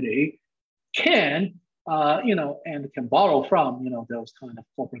 community can, and can borrow from, those kind of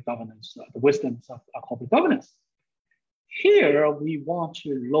corporate governance, the wisdoms of corporate governance. Here, we want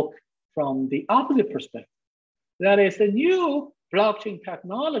to look from the opposite perspective. That is the new blockchain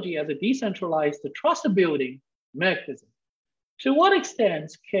technology as a decentralized trust building mechanism. To what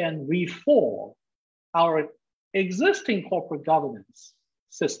extent can reform our existing corporate governance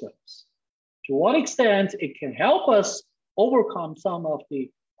systems? To what extent it can help us overcome some of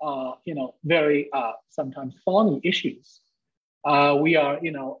the very sometimes thorny issues we are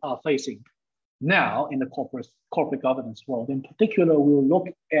facing now in the corporate governance world. In particular, we'll look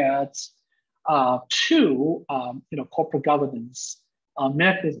at two corporate governance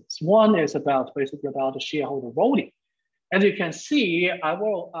mechanisms. One is basically about the shareholder voting. As you can see, I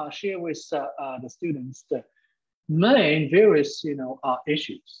will share with the students the main various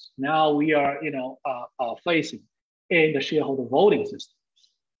issues now we are facing in the shareholder voting systems.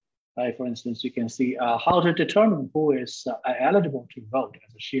 For instance, you can see how to determine who is eligible to vote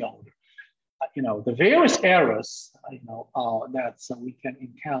as a shareholder. The various errors that we can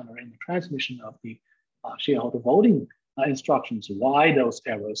encounter in the transmission of the shareholder voting instructions, why those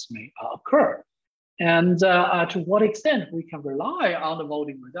errors may occur, and to what extent we can rely on the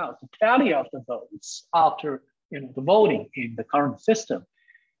voting results, the tally of the votes after the voting in the current system.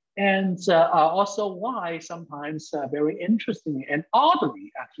 And also why sometimes very interestingly and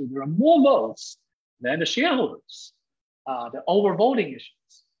oddly, actually, there are more votes than the shareholders, the overvoting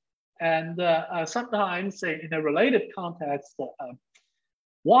issues. And sometimes in a related context,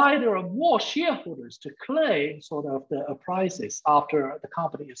 why there are more shareholders to claim sort of the prices after the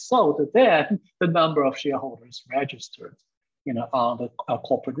company is sold than the number of shareholders registered on the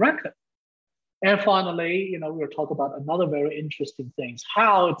corporate record. And finally, we'll talk about another very interesting things,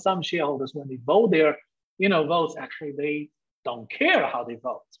 how some shareholders, when they vote their votes, actually they don't care how they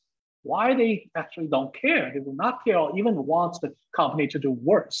vote. Why they actually don't care? They will not care or even want the company to do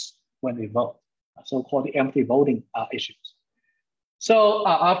worse when they vote, so-called the empty voting issues. So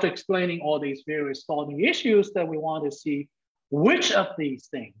after explaining all these various thorny issues, that we want to see which of these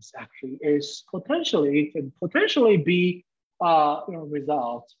things actually can potentially be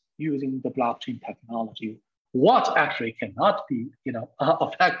resolved using the blockchain technology. What actually cannot be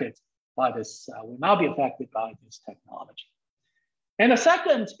affected by this, will not be affected by this technology. And the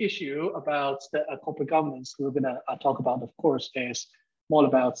second issue about the corporate governance we're going to talk about, of course, is more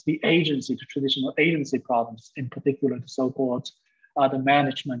about the agency, the traditional agency problems, in particular, the so-called the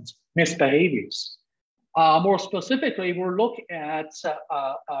management misbehaviors. More specifically, we'll look at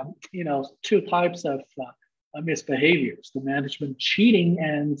two types of misbehaviors: the management cheating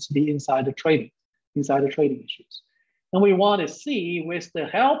and the insider trading issues. And we want to see, with the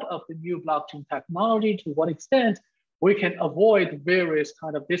help of the new blockchain technology, to what extent we can avoid various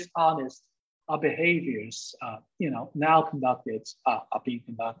kind of dishonest behaviors, now are being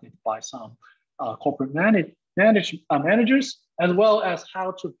conducted by some corporate managers, as well as how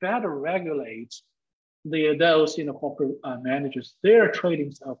to better regulate those corporate managers, their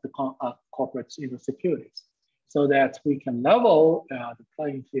tradings of the corporate securities, so that we can level the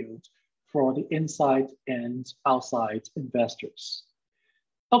playing field for the inside and outside investors.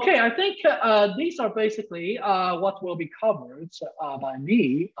 Okay, I think these are basically what will be covered by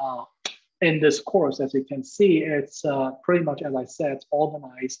me in this course. As you can see, it's pretty much, as I said,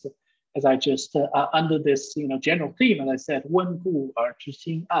 organized, as I just under this general theme, as I said, 温故而知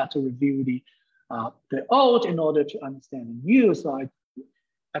新, to review the old in order to understand the new. So I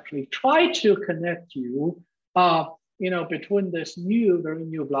actually try to connect you, between this very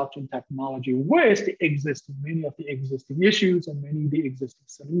new blockchain technology with many of the existing issues and many of the existing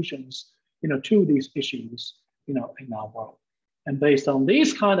solutions, to these issues, in our world. And based on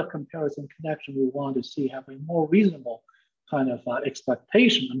these kind of comparison connection, we want to have a more reasonable kind of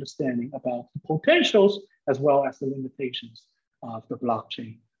expectation, understanding about the potentials as well as the limitations of the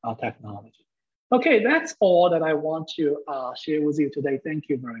blockchain technology. Okay, that's all that I want to share with you today. Thank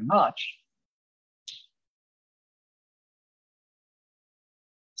you very much.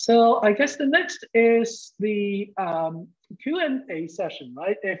 So I guess the next is the Q&A session,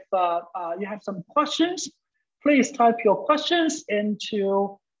 right? If you have some questions, please type your questions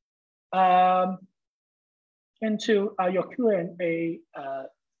into your Q&A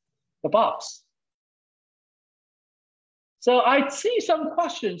the box. So I see some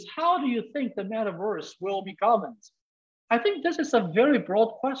questions. How do you think the metaverse will be governed? I think this is a very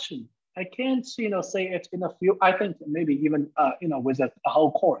broad question. I can't, say it in a few. I think maybe even, with a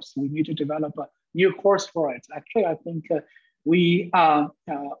whole course, we need to develop a new course for it. Actually, I think we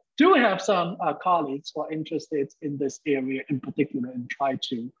do have some colleagues who are interested in this area in particular, and try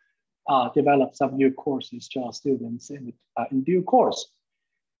to develop some new courses to our students in due course.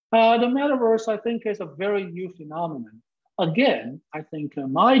 The metaverse, I think, is a very new phenomenon. Again, I think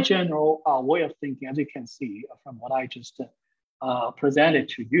my general way of thinking, as you can see from what I just presented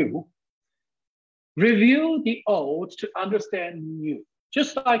to you, review the old to understand new.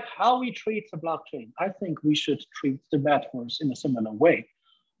 Just like how we treat the blockchain, I think we should treat the metaverse in a similar way.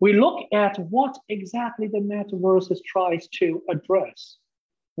 We look at what exactly the metaverse tries to address,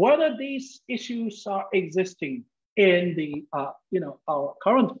 whether these issues are existing in the our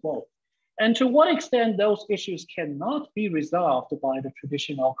current world, and to what extent those issues cannot be resolved by the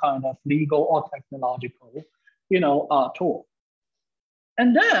traditional kind of legal or technological tool.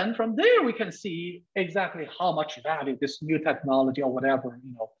 And then from there, we can see exactly how much value this new technology or whatever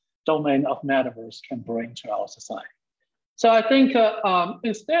domain of metaverse can bring to our society. So I think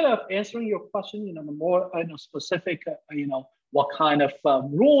instead of answering your question, the more specific, what kind of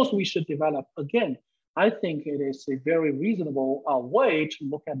rules we should develop, again, I think it is a very reasonable way to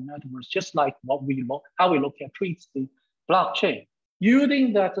look at metaverse, just like how we look at treats the blockchain,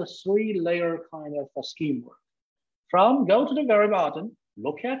 using that 3-layer kind of scheme work. Go to the very bottom,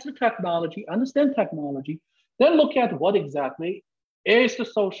 look at the technology, understand technology, then look at what exactly is the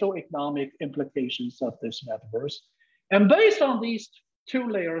social economic implications of this metaverse. And based on these 2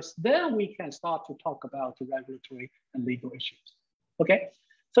 layers, then we can start to talk about the regulatory and legal issues. Okay,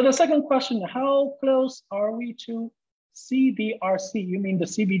 so the second question, how close are we to CBRC? You mean the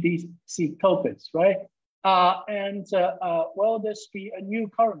CBDC tokens, right? Will this be a new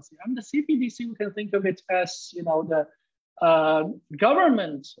currency? I mean, the CBDC, we can think of it as, the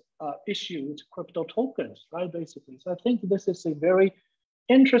government issued crypto tokens, right, basically. So I think this is a very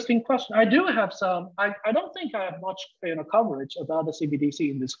interesting question. I do have some, I don't think I have much coverage about the CBDC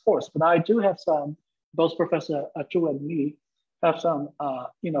in this course, but I do have some, both Professor Zhu and me have some,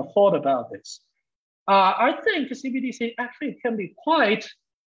 thought about this. I think the CBDC actually can be quite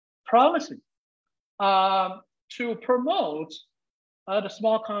promising to promote the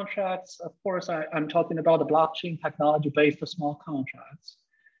small contracts. Of course, I'm talking about the blockchain technology-based small contracts,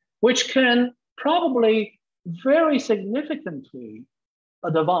 which can probably very significantly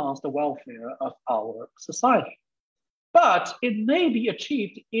advance the welfare of our society. But it may be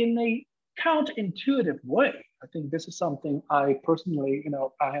achieved in a counterintuitive way. I think this is something I personally,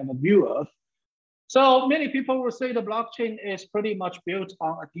 I have a view of. So many people will say the blockchain is pretty much built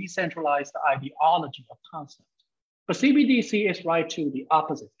on a decentralized ideology of concept. But CBDC is right to the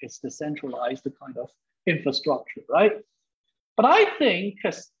opposite. It's the centralized kind of infrastructure, right? But I think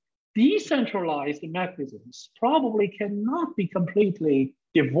decentralized mechanisms probably cannot be completely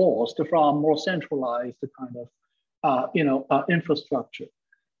divorced from more centralized kind of infrastructure.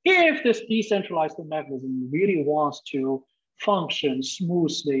 If this decentralized mechanism really wants to function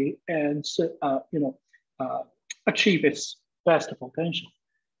smoothly and achieve its best potential,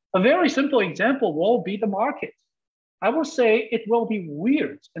 a very simple example will be the market. I would say it will be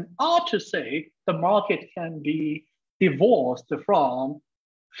weird and odd to say the market can be divorced from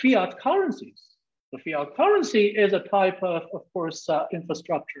fiat currencies. The fiat currency is a type of course,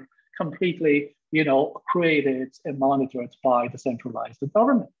 infrastructure completely, created and monitored by the centralized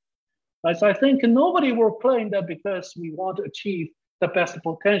government. Right? So I think nobody will claim that because we want to achieve the best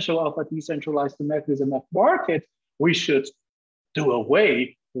potential of a decentralized mechanism of market, we should do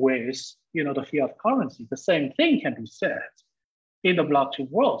away with, the fiat currency. The same thing can be said in the blockchain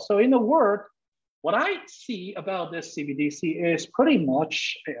world. So in a word, what I see about this CBDC is pretty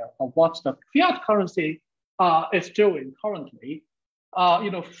much what the fiat currency is doing currently,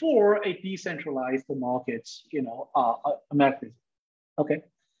 for a decentralized market, mechanism. Okay.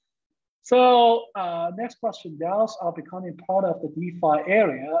 So next question, DAOs are becoming part of the DeFi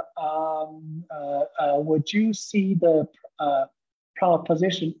area. Would you see the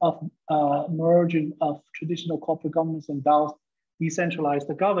proposition of merging of traditional corporate governance and DAOs decentralized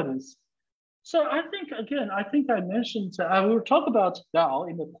governance? So I think, again, I mentioned, I will talk about DAO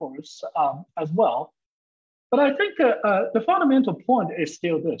in the course as well. But I think the fundamental point is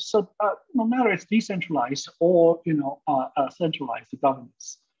still this. So no matter it's decentralized or, centralized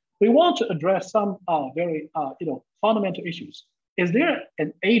governance, we want to address some very, fundamental issues. Is there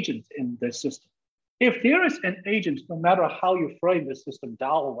an agent in this system? If there is an agent, no matter how you frame the system,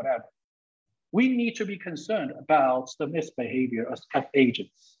 DAO or whatever, we need to be concerned about the misbehavior of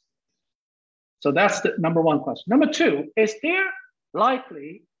agents. So that's the number one question. Number two, is there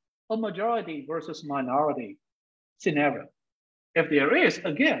likely a majority versus minority scenario? If there is,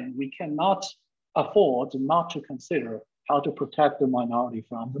 again, we cannot afford not to consider how to protect the minority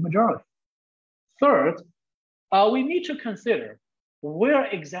from the majority. Third, we need to consider where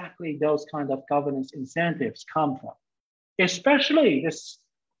exactly those kind of governance incentives come from. Especially this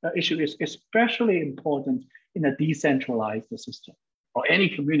issue is especially important in a decentralized system or any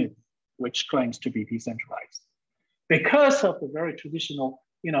community which claims to be decentralized, because of the very traditional,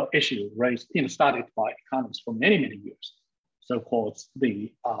 issue raised, started by economists for many, many years, so-called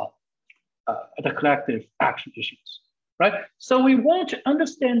the collective action issues, right? So we want to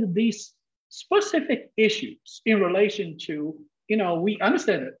understand these specific issues in relation to, we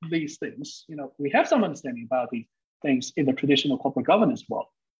understand these things, we have some understanding about these things in the traditional corporate governance world.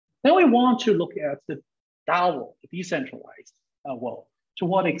 Then we want to look at the DAO world, the decentralized world. To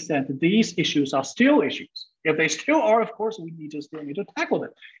what extent these issues are still issues. If they still are, of course, we still need to tackle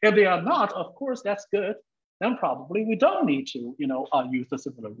them. If they are not, of course, that's good. Then probably we don't need to, use the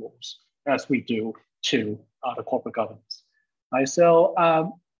similar rules as we do to the corporate governance. Right, so,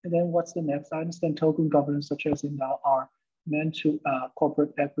 and then what's the next? I understand token governance such as in DAO are meant to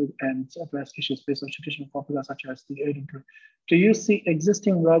corporate equity and address issues based on traditional corporate such as the agent. Do you see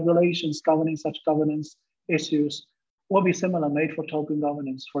existing regulations governing such governance issues will be similar made for token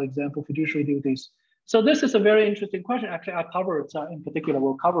governance, for example, fiduciary duties? So this is a very interesting question. Actually, I cover it in particular,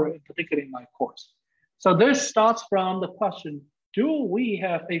 we'll cover it in particular in my course. So this starts from the question, do we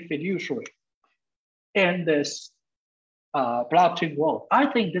have a fiduciary in this blockchain world? I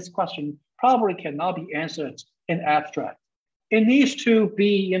think this question probably cannot be answered in abstract. It needs to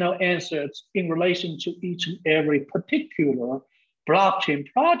be, answered in relation to each and every particular blockchain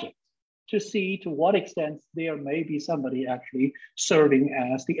project, to see to what extent there may be somebody actually serving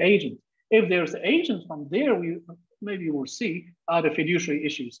as the agent. If there's an agent from there, maybe we'll see the fiduciary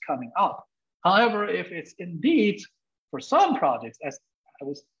issues coming up. However, if it's indeed for some projects, as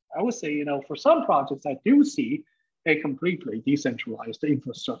I would say, for some projects, I do see a completely decentralized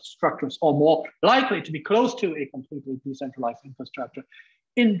infrastructures, or more likely to be close to a completely decentralized infrastructure.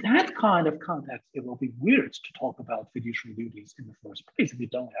 In that kind of context, it will be weird to talk about fiduciary duties in the first place if you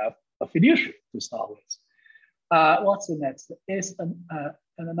don't have a fiduciary to start with. What's the next? Is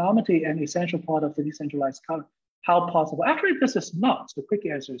anonymity an essential part of the decentralized currency? How possible? Actually, this is not. The quick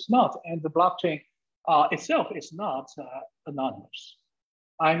answer is not. And the blockchain itself is not anonymous.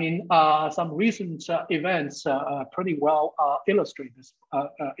 I mean, some recent events pretty well illustrate this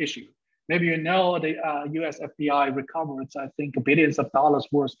issue. Maybe the US FBI recovered, I think, billions of dollars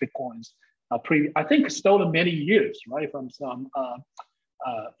worth of Bitcoins I think stolen many years, right, from some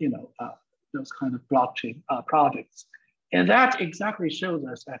those kind of blockchain projects. And that exactly shows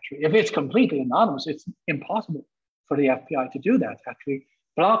us actually, if it's completely anonymous, it's impossible for the FBI to do that. Actually,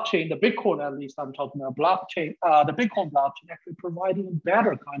 blockchain, the Bitcoin, at least I'm talking about blockchain, the Bitcoin blockchain actually providing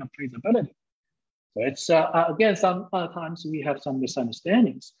better kind of traceability. So it's, again, sometimes we have some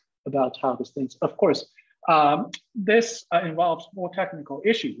misunderstandings about how these things, of course, this involves more technical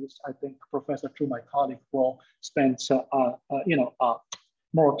issues. I think Professor Chu, my colleague, will spend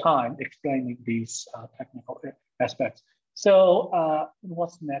more time explaining these technical aspects. So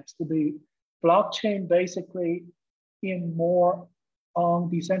what's next? The blockchain basically in more on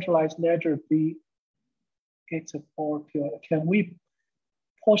decentralized ledger can we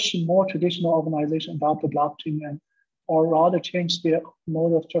push more traditional organization about the blockchain or rather change their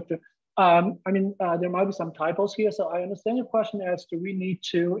mode of structure? There might be some typos here, so I understand your question as do we need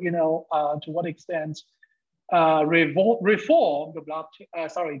to, to what extent reform the blockchain,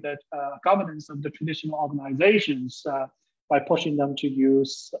 governance of the traditional organizations by pushing them to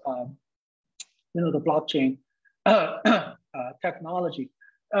use, the blockchain technology.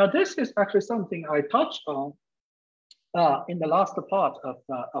 This is actually something I touched on in the last part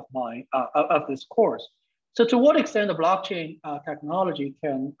of this course. So to what extent the blockchain technology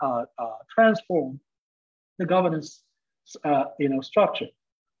can transform the governance structure?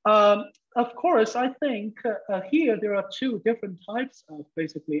 Of course, I think here there are two different types of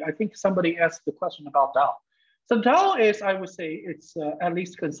basically, I think somebody asked the question about DAO. So DAO is, I would say, it's at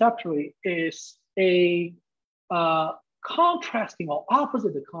least conceptually, is a contrasting or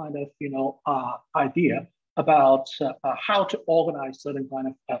opposite kind of idea about how to organize certain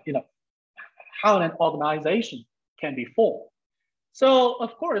kind of how an organization can be formed. So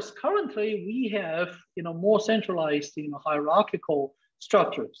of course, currently we have more centralized hierarchical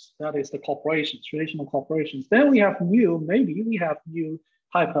structures. That is the corporations, traditional corporations. Then we have new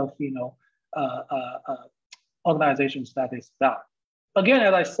type of organizations that is that. Again,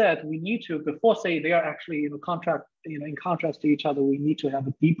 as I said, we need to, before say they are actually in contrast to each other, we need to have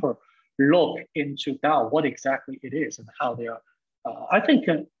a deeper look into DAO, what exactly it is and how they are. I think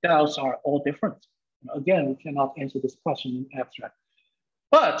DAOs are all different. Again, we cannot answer this question in abstract.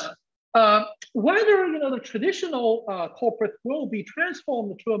 But whether the traditional corporate will be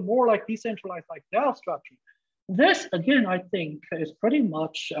transformed to a more like decentralized like DAO structure, this again I think is pretty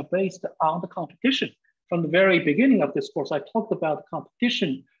much based on the competition. From the very beginning of this course, I talked about the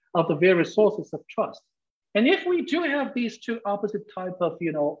competition of the various sources of trust. And if we do have these two opposite type of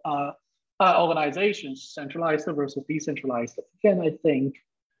organizations, centralized versus decentralized, again I think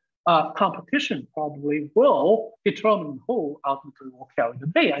competition probably will determine who ultimately will carry the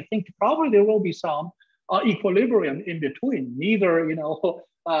day. I think probably there will be some equilibrium in between, neither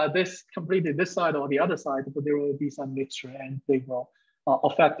this completely this side or the other side, but there will be some mixture and they will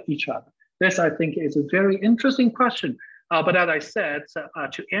affect each other. This I think is a very interesting question. But as I said,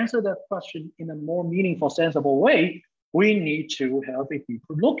 to answer that question in a more meaningful, sensible way, we need to have a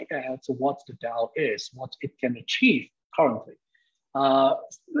deeper look at what the DAO is, what it can achieve currently.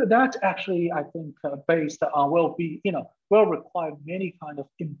 That actually, I think, based on will require many kind of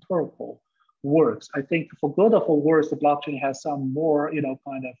empirical works. I think for good or for worse, the blockchain has some more,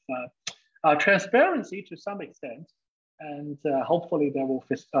 kind of transparency to some extent, and hopefully that will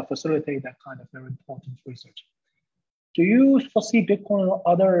facilitate that kind of very important research. Do you foresee Bitcoin or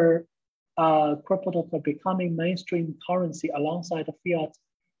other crypto becoming mainstream currency alongside the fiat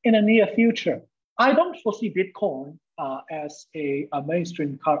in the near future? I don't foresee Bitcoin as a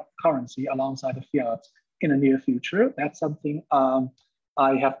mainstream currency alongside the fiat in the near future. That's something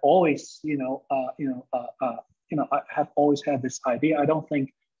I have always, I have always had this idea. I don't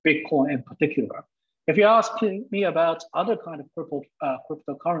think Bitcoin in particular. If you're asking me about other kind of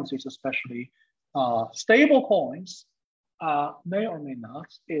cryptocurrencies, especially stable coins, may or may not.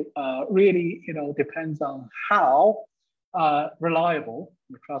 It really, depends on how reliable,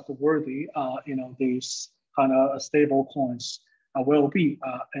 trustworthy, these kind of stable coins will be.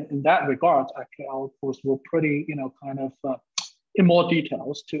 And in that regard, actually, our course will pretty, in more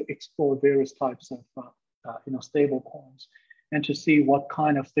details to explore various types of, stable coins and to see what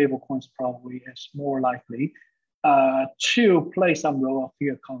kind of stable coins probably is more likely to play some role of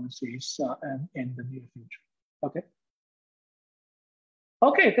fiat currencies in the near future. Okay.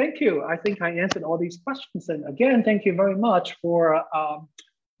 Okay, thank you. I think I answered all these questions. And again, thank you very much for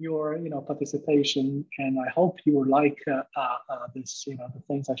your participation. And I hope you like this, the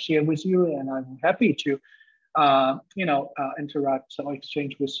things I shared with you. And I'm happy to, interact or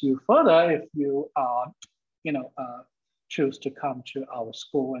exchange with you further if you, choose to come to our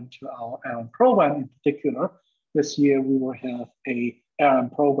school and to our RM program in particular. This year, we will have a RM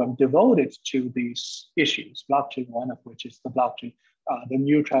program devoted to these issues, blockchain, one of which is the blockchain. The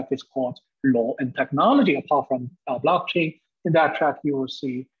new track is called Law and Technology. Apart from blockchain, in that track, you will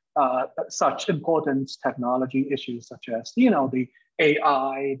see such important technology issues such as, the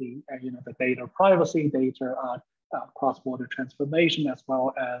AI, the data privacy, data cross-border transformation, as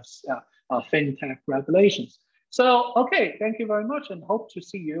well as fintech regulations. So, okay, thank you very much, and hope to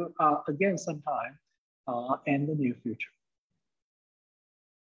see you again sometime in the near future.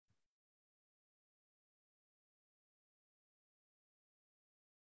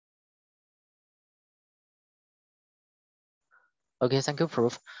 Okay, thank you,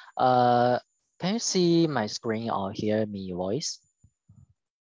 Prof. Can you see my screen or hear me voice?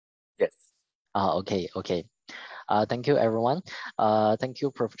 Yes. Okay. Thank you, everyone. Thank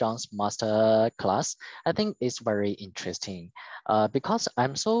you, Prof. Zhang's master class. I think it's very interesting because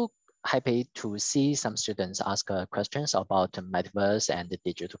I'm so happy to see some students ask questions about metaverse and the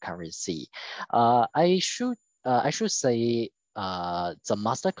digital currency. I should say the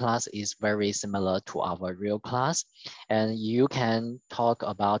master class is very similar to our real class, and you can talk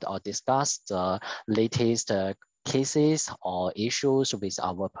about or discuss the latest cases or issues with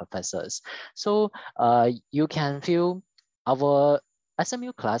our professors. So you can feel our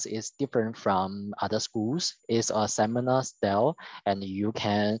SMU class is different from other schools. It's a seminar style, and you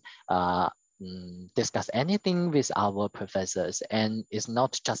can discuss anything with our professors, and it's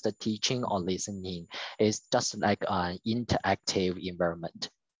not just a teaching or listening. It's just like an interactive environment.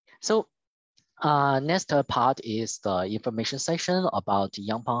 So next part is the information section about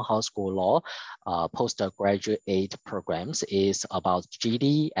Yong Pung High School Law postgraduate programs is about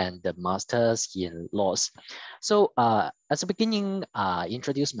GD and the Masters in Laws. So at the beginning,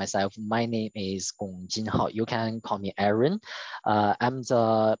 introduce myself. My name is Gong Jinhao. You can call me Aaron. I'm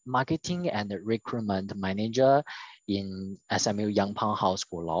the marketing and recruitment manager in SMU Yong Pung High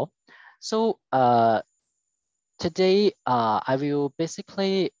School Law. So today I will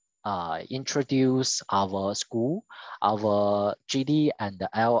basically introduce our school, our GD and the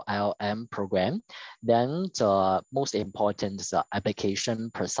LLM program. Then the most important is the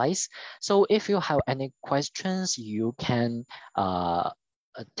application process. So if you have any questions, you can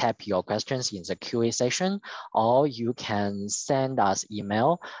tap your questions in the QA session, or you can send us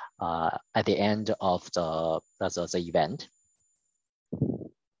email at the end of the event.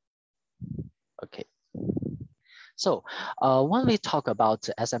 Okay. So when we talk about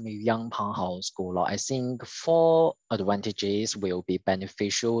SMU Yong Pung High School Law, I think 4 advantages will be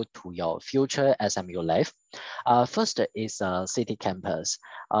beneficial to your future SMU life. First is a city campus.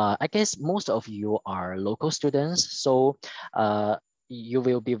 I guess most of you are local students, so you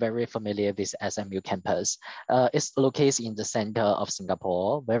will be very familiar with SMU campus. It's located in the center of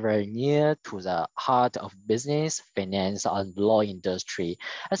Singapore, very near to the heart of business, finance, and law industry.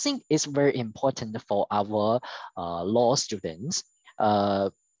 I think it's very important for our law students.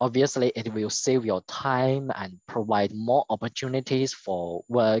 Obviously, it will save your time and provide more opportunities for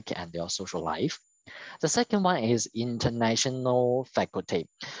work and your social life. The second one is international faculty.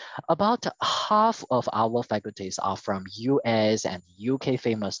 About half of our faculties are from US and UK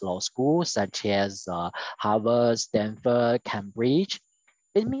famous law schools such as Harvard, Stanford, Cambridge.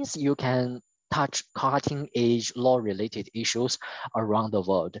 It means you can touch cutting-edge law-related issues around the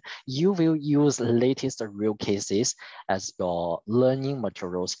world. You will use latest real cases as your learning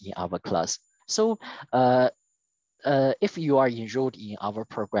materials in our class. So if you are enrolled in our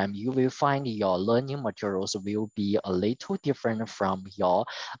program, you will find your learning materials will be a little different from your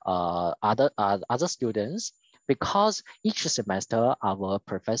other students, because each semester our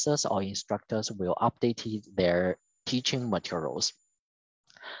professors or instructors will update their teaching materials.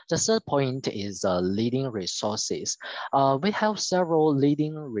 The third point is leading resources. We have several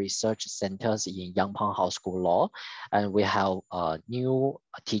leading research centers in Yong Pung High School Law, and we have new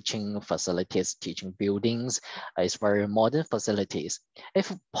teaching facilities, teaching buildings. It's very modern facilities.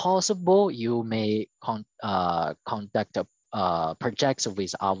 If possible, you may conduct projects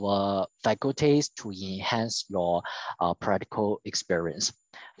with our faculties to enhance your practical experience.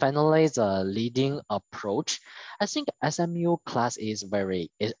 Finally, the leading approach. I think SMU class is very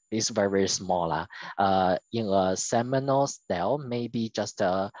small. In a seminar style, maybe just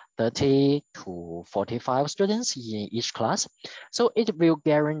 30 to 45 students in each class. So it will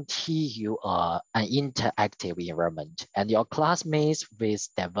guarantee you an interactive environment, and your classmates with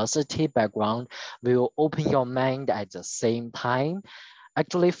diversity background will open your mind at the same time.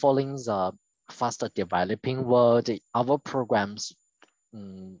 Actually, following the faster developing world, our programs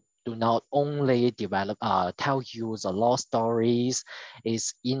do not only tell you the law stories,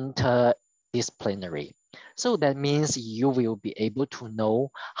 it's interdisciplinary. So that means you will be able to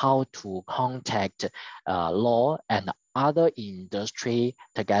know how to contact law and other industry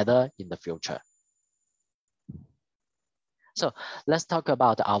together in the future. So let's talk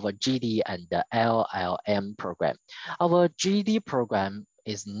about our GD and the LLM program. Our GD program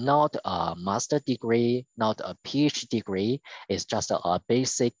is not a master degree, not a PhD degree. It's just a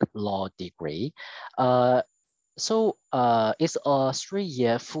basic law degree. So it's a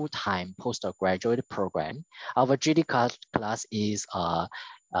 3-year full-time postgraduate program. Our GD class is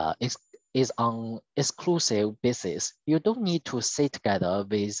on exclusive basis. You don't need to sit together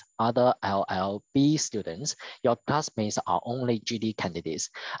with other LLB students. Your classmates are only GD candidates.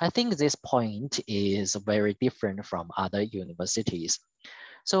 I think this point is very different from other universities.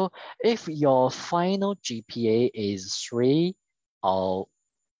 So if your final GPA is 3 or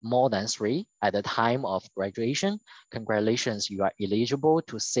more than 3 at the time of graduation, congratulations, you are eligible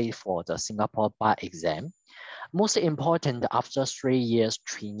to sit for the Singapore bar exam. Most important, after 3 years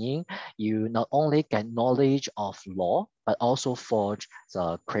training, you not only get knowledge of law, but also forge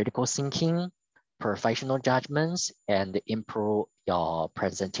the critical thinking, professional judgments, and improve your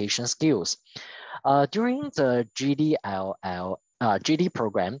presentation skills. During the GD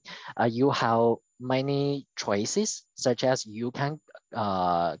program, you have many choices, such as you can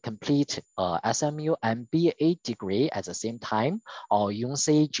complete SMU MBA degree at the same time, or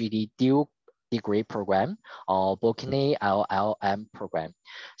Yonsei GD dual degree program, or Burkina LLM program.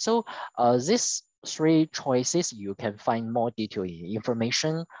 So these 3 choices, you can find more detailed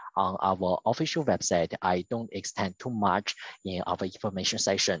information on our official website. I don't extend too much in our information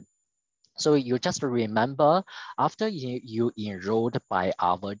section. So you just remember, after you enrolled by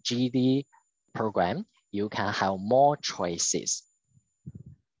our GD program, you can have more choices.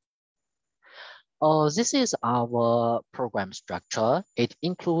 This is our program structure. It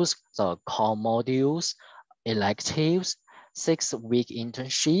includes the core modules, electives, 6-week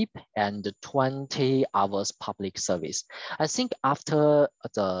internship, and 20 hours public service. I think after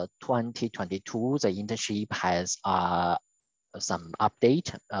the 2022, the internship has some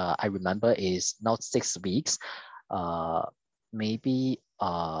update. I remember is not 6 weeks, maybe,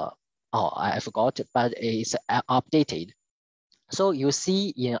 I forgot, but it's updated. So you see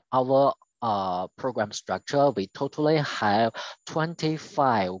in our program structure, we totally have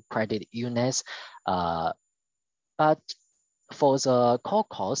 25 credit units, but for the core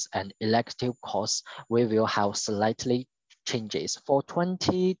course and elective course, we will have slightly changes. For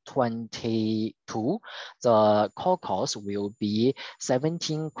 2022, the core course will be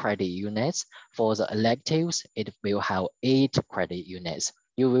 17 credit units. For the electives, it will have 8 credit units.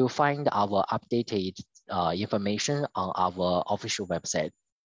 You will find our updated information on our official website.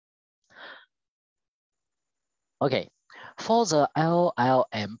 Okay, for the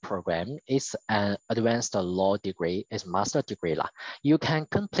LLM program, it's an advanced law degree, it's master degree. You can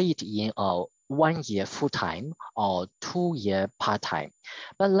complete in a 1-year full-time or 2-year part-time.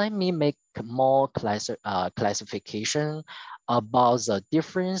 But let me make more classification about the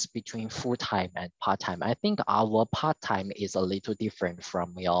difference between full-time and part-time. I think our part-time is a little different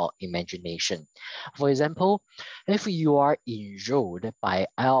from your imagination. For example, if you are enrolled by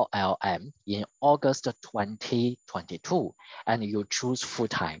LLM in August 2022 and you choose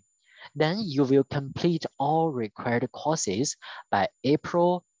full-time, then you will complete all required courses by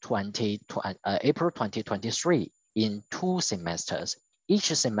April 2023 in 2 semesters.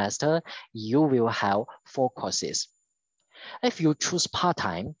 Each semester, you will have 4 courses. If you choose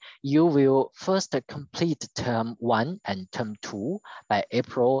part-time, you will first complete term 1 and term 2 by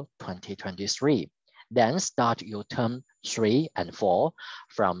April 2023. Then start your term 3 and 4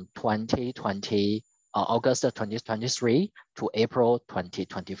 from August 2023 to April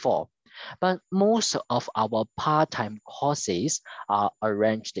 2024. But most of our part-time courses are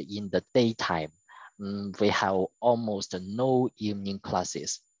arranged in the daytime. We have almost no evening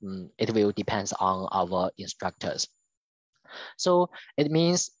classes. It will depend on our instructors. So it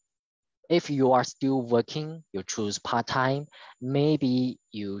means if you are still working, you choose part-time, maybe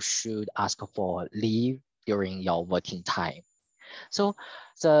you should ask for leave during your working time. So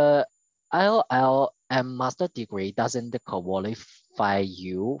the LLM master degree doesn't qualify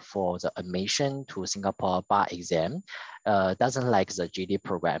you for the admission to Singapore bar exam, doesn't like the GD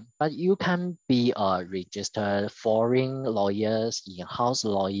program, but you can be a registered foreign lawyers, in-house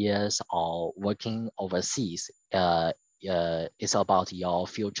lawyers, or working overseas. It's about your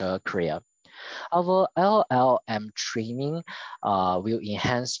future career. Our LLM training will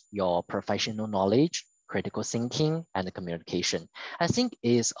enhance your professional knowledge, critical thinking, and communication. I think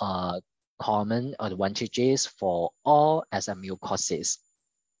is a common advantages for all SMU courses.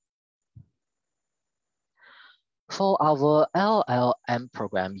 For our LLM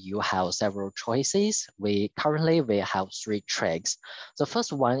program, you have several choices. Currently have 3 tracks. The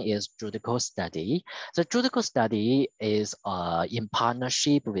first one is judicial study. The judicial study is in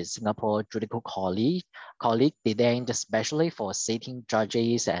partnership with Singapore Judicial College designed especially for sitting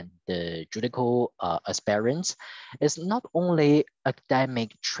judges and the judicial aspirants. It's not only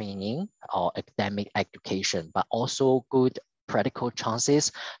academic training or academic education, but also good practical chances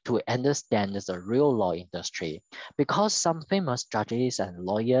to understand the real law industry, because some famous judges and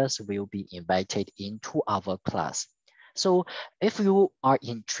lawyers will be invited into our class. So if you are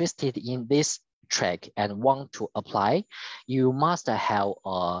interested in this track and want to apply, you must have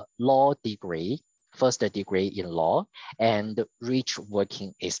a law degree, first degree in law, and rich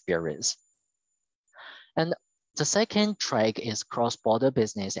working experience. And the second track is cross-border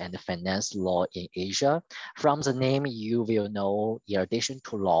business and finance law in Asia. From the name, you will know, in addition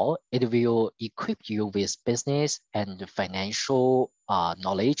to law, it will equip you with business and financial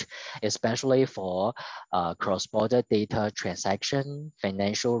knowledge, especially for cross-border data transaction,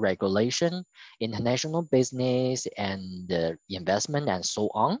 financial regulation, international business, and investment, and so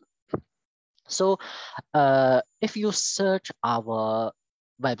on. So if you search our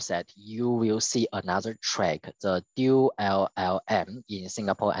website, you will see another track, the dual LLM in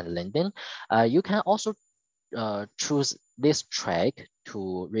Singapore and London. You can also choose this track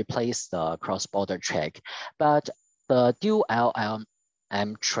to replace the cross-border track, but the dual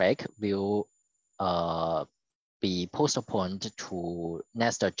LLM track will be postponed to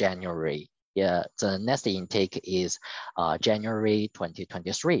next January. Yeah, the next intake is January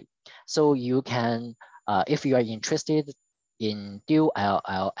 2023. So you can, if you are interested in dual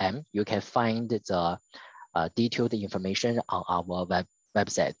LLM, you can find the detailed information on our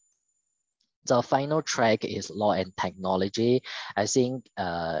website. The final track is law and technology. I think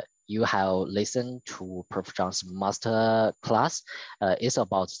you have listened to Prof Zhang's master class. It's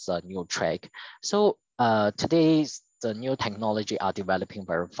about the new track. So today, the new technology are developing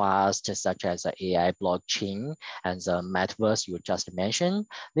very fast, such as the AI, blockchain, and the metaverse you just mentioned.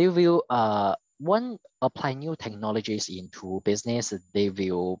 They will when apply new technologies into business, they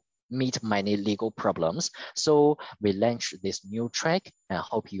will meet many legal problems. So we launched this new track and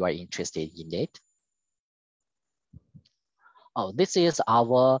hope you are interested in it. Oh, this is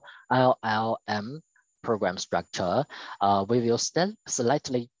our LLM program structure. We will still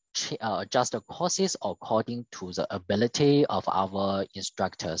slightly adjust the courses according to the ability of our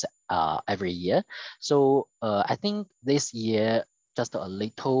instructors every year. So I think this year, just a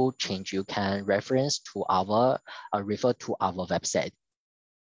little change you can reference to our, refer to our website.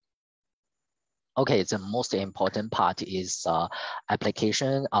 Okay, the most important part is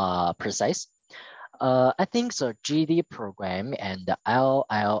application process. I think the GD program and the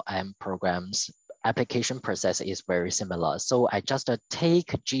LLM programs application process is very similar. So I just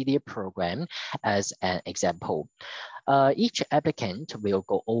take GD program as an example. Each applicant will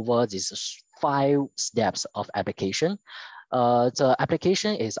go over these 5 steps of application. The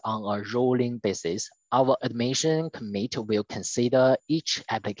application is on a rolling basis. Our admission committee will consider each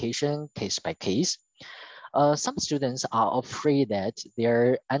application case by case. Some students are afraid that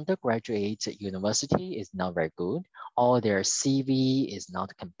their undergraduate university is not very good, or their CV is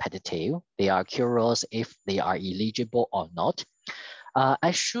not competitive. They are curious if they are eligible or not.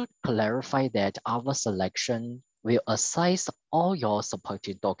 I should clarify that our selection will assess all your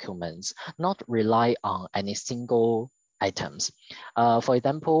supporting documents, not rely on any single items. For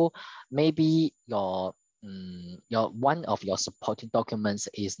example, maybe your one of your supporting documents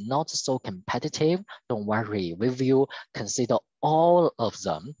is not so competitive. Don't worry, we will consider all of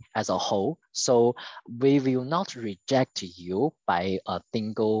them as a whole. So we will not reject you by a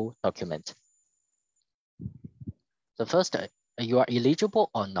single document. The first, you are eligible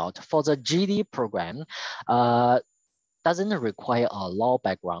or not. For the GD program, doesn't require a law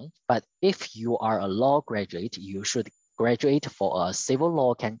background, but if you are a law graduate, you should graduate for a civil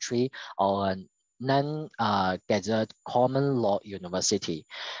law country or a non-gazetted common law university.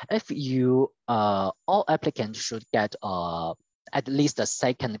 If you, all applicants should get at least a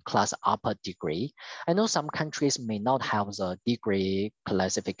second-class upper degree. I know some countries may not have the degree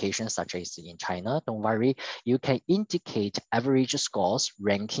classification such as in China. Don't worry, you can indicate average scores,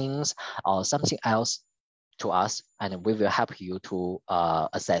 rankings, or something else to us, and we will help you to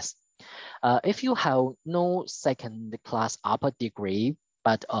assess. If you have no second-class upper degree,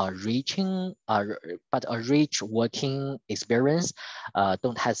 but a rich working experience,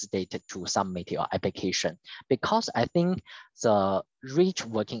 don't hesitate to submit your application, because I think the rich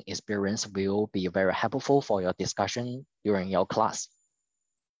working experience will be very helpful for your discussion during your class.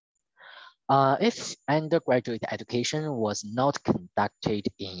 If undergraduate education was not conducted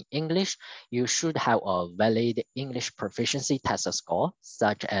in English, you should have a valid English proficiency test score,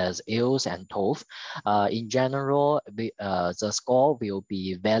 such as IELTS and TOEFL. In general, the score will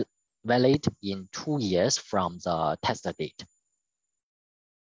be valid in 2 years from the test date.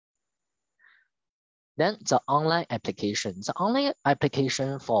 Then the online application. The online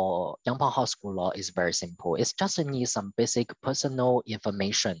application for Yong Pung House School Law is very simple. It's just need some basic personal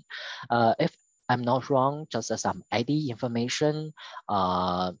information. If I'm not wrong, just some ID information,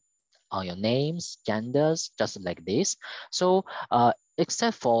 on your names, genders, just like this. So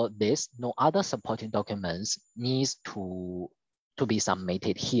except for this, no other supporting documents needs to be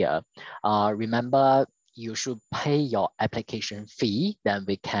submitted here. Remember, you should pay your application fee, then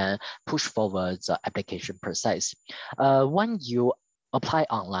we can push forward the application process. When you apply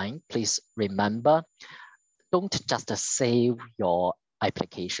online, please remember, don't just save your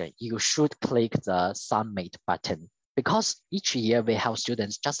application. You should click the submit button, because each year we have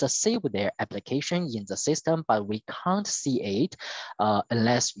students just save their application in the system, but we can't see it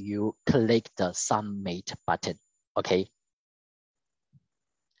unless you click the submit button, okay?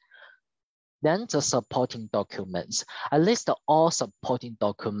 Then the supporting documents. I list all supporting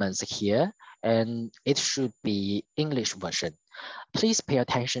documents here, and it should be English version. Please pay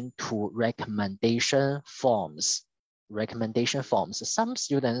attention to recommendation forms. Some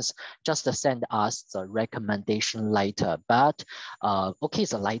students just send us the recommendation letter, but okay,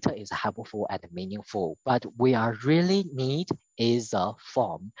 the letter is helpful and meaningful, but we are really need is a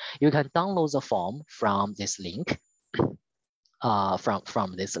form. You can download the form from this link,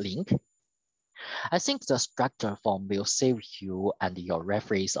 from this link. I think the structure form will save you and your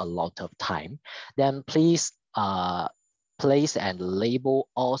referees a lot of time. Then please place and label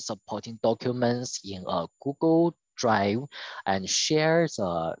all supporting documents in a Google Drive and share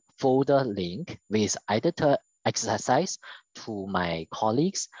the folder link with editor exercise to my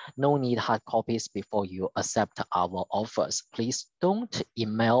colleagues. No need hard copies before you accept our offers. Please don't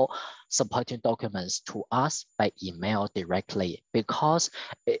email supporting documents to us by email directly, because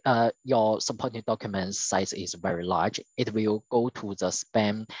your supporting documents size is very large. It will go to the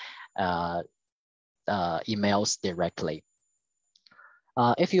spam emails directly.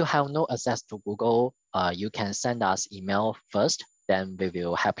 If you have no access to Google, you can send us email first, then we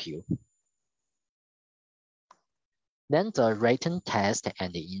will help you. Then the written test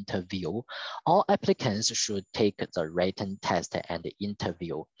and the interview. All applicants should take the written test and the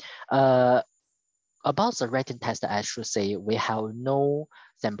interview. About the written test, I should say we have no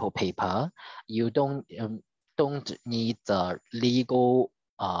sample paper. You don't need the legal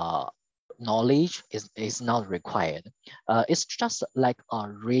knowledge, is not required. It's just like a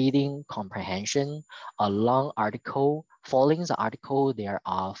reading comprehension, a long article. Following the article, there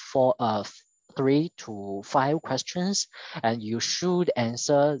are 3 to 5 questions, and you should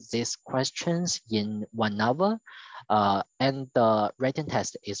answer these questions in 1 hour. And the written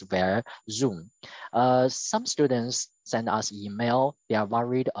test is via Zoom. Some students send us email. They are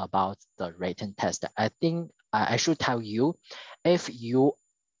worried about the written test. I think I should tell you, if you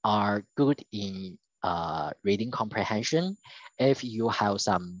are good in reading comprehension, if you have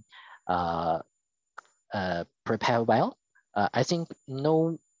some prepare well, I think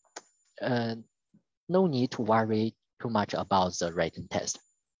no need to worry too much about the written test.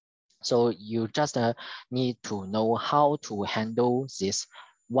 So you just need to know how to handle this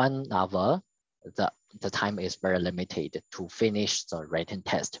 1 hour. The time is very limited to finish the written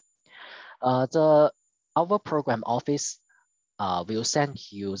test. Our program office will send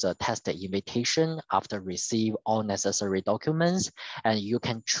you the test invitation after receive all necessary documents, and you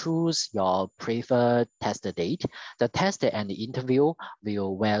can choose your preferred test date. The test and the interview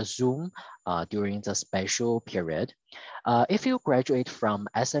will via Zoom during the special period. If you graduate from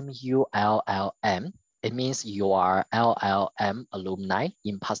SMU LLM, it means you are LLM alumni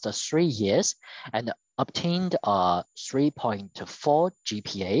in past 3 years and obtained a 3.4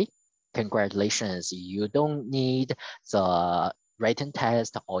 GPA. Congratulations, you don't need the written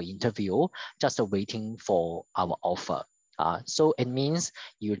test or interview, just waiting for our offer. So it means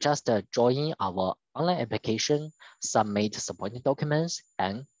you just join our online application, submit supporting documents,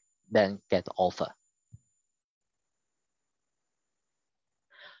 and then get offer.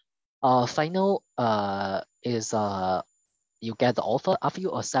 Final is you get the offer. After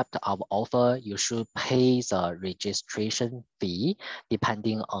you accept our offer, you should pay the registration fee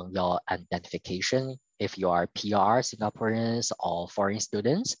depending on your identification, if you are PR, Singaporeans, or foreign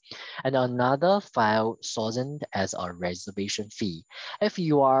students, and another 5,000 as a reservation fee. If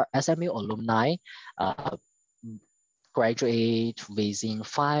you are SMU alumni, graduate within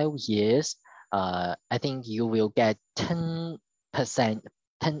 5 years, I think you will get 10%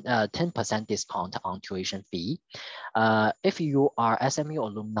 10% discount on tuition fee. If you are SMU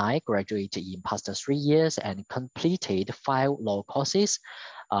alumni, graduated in past 3 years and completed 5 law courses,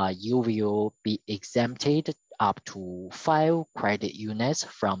 you will be exempted up to 5 credit units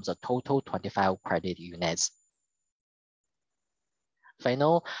from the total 25 credit units.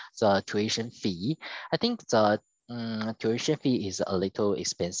 Final, the tuition fee. I think the tuition fee is a little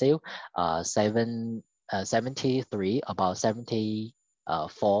expensive, 73, about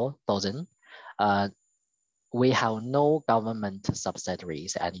 74,000. We have no government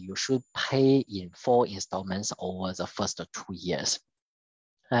subsidies, and you should pay in 4 installments over the first 2 years.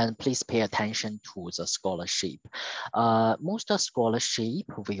 And please pay attention to the scholarship. Most scholarship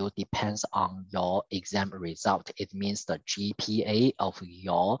will depend on your exam result. It means the GPA of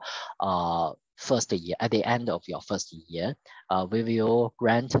your first year. At the end of your first year, we will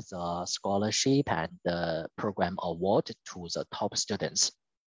grant the scholarship and the program award to the top students.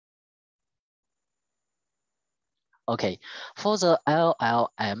 Okay, for the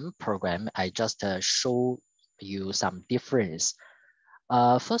LLM program, I just show you some difference.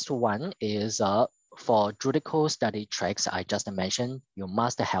 First one is for judicial study tracks I just mentioned, you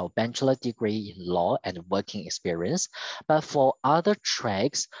must have bachelor degree in law and working experience. But for other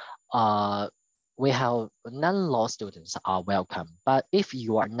tracks, we have non-law students are welcome. But if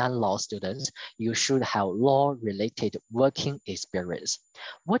you are non-law students, you should have law-related working experience.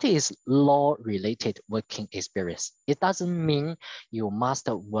 What is law-related working experience? It doesn't mean you must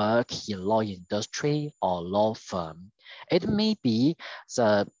work in law industry or law firm. It may be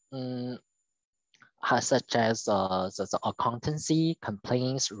the such as the accountancy,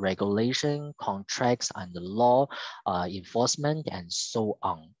 complaints, regulation, contracts, and law enforcement, and so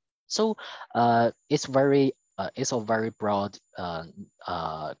on. So it's a very broad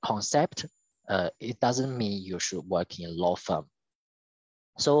concept. It doesn't mean you should work in law firm.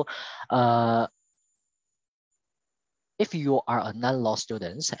 So if you are a non-law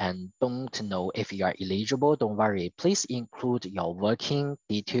student and don't know if you are eligible, don't worry. Please include your working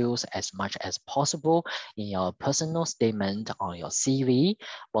details as much as possible in your personal statement on your CV,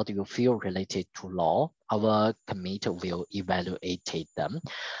 what you feel related to law. Our committee will evaluate them.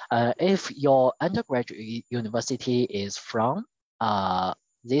 If your undergraduate university is from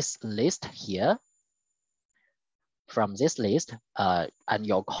this list here, from this list, and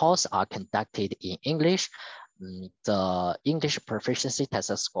your course are conducted in English, the English proficiency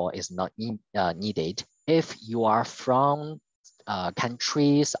test score is not needed. If you are from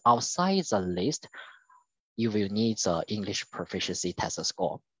countries outside the list, you will need the English proficiency test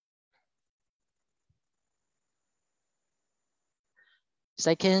score.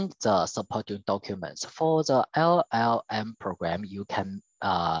 Second, the supporting documents. For the LLM program, you can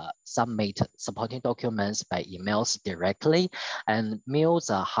submit supporting documents by emails directly and mail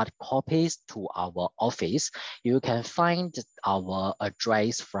the hard copies to our office. You can find our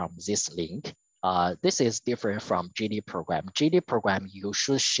address from this link. This is different from GD program. GD program, you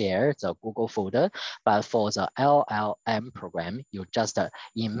should share the Google folder, but for the LLM program, you just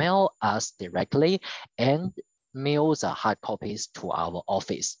email us directly and mail the hard copies to our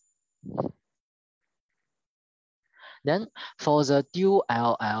office. Then for the dual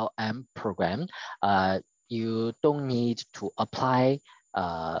LLM program, you don't need to apply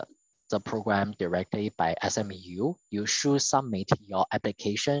the program directly by SMU. You should submit your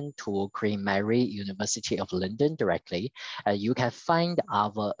application to Queen Mary University of London directly. You can find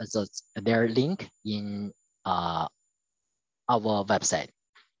their link in our website.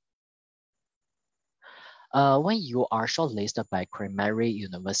 When you are shortlisted by Queen Mary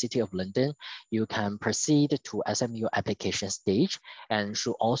University of London, you can proceed to SMU application stage and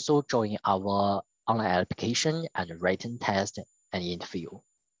should also join our online application and written test and interview.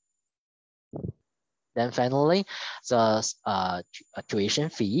 Then finally, the tuition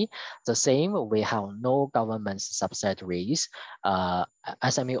fee, the same, we have no government subsidies.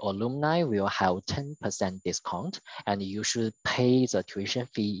 SMU alumni will have 10% discount, and you should pay the tuition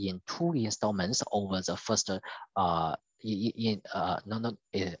fee in 2 installments over the first,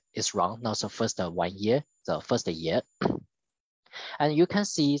 it's wrong, not the first 1 year, the first year. And you can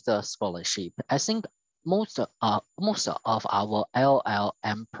see the scholarship. I think most of our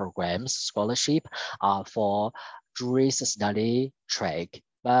LLM programs scholarship are for juris study track.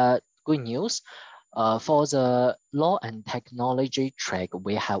 But good news, for the law and technology track,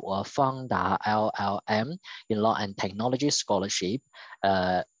 we have a Fonda LLM in law and technology scholarship.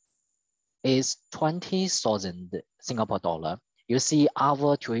 Is 20,000 Singapore dollar. You see,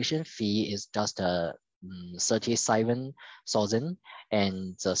 our tuition fee is just 37,000,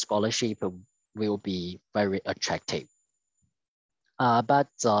 and the scholarship will be very attractive. But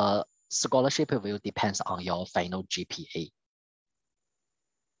the scholarship will depend on your final GPA.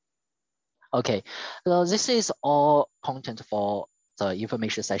 Okay, so this is all content for the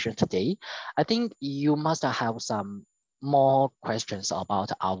information session today. I think you must have some more questions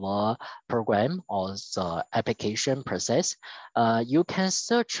about our program or the application process. You can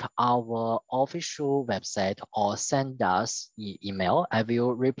search our official website or send us email. I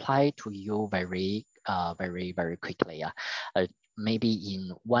will reply to you very quickly. Maybe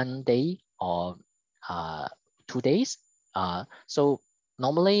in 1 day or 2 days.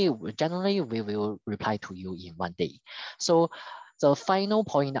 Generally, we will reply to you in 1 day. So the final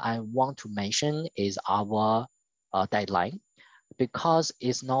point I want to mention is our deadline. Because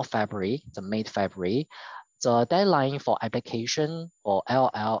it's not February, the mid-February, the deadline for application for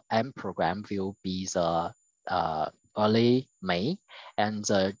LLM program will be the early May, and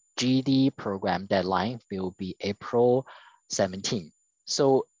the GD program deadline will be April 17.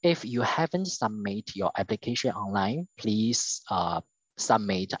 So if you haven't submit your application online, please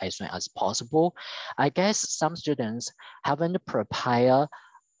submit as soon as possible. I guess some students haven't prepared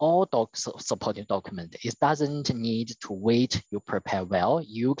all supporting documents. It doesn't need to wait, you prepare well.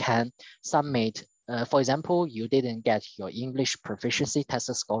 You can submit, for example, you didn't get your English proficiency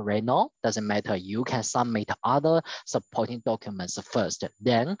test score right now, doesn't matter. You can submit other supporting documents first.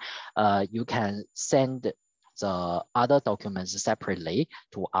 Then you can send the other documents separately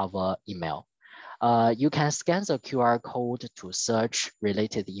to our email. You can scan the QR code to search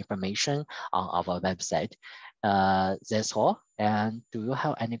related information on our website. That's all. And do you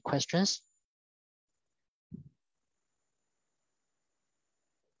have any questions?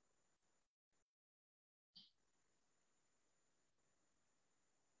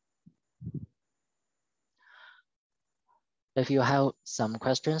 If you have some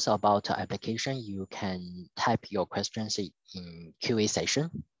questions about the application, you can type your questions in QA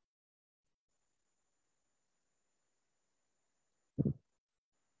session.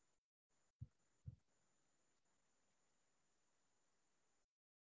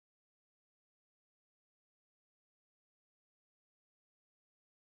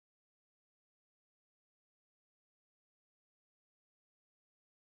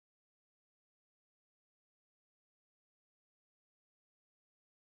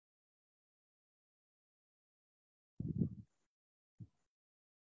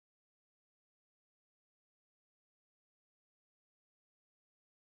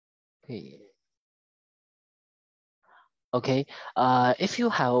 Okay. If you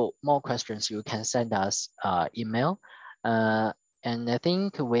have more questions, you can send us email. And I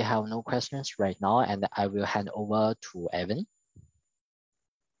think we have no questions right now, and I will hand over to Evan.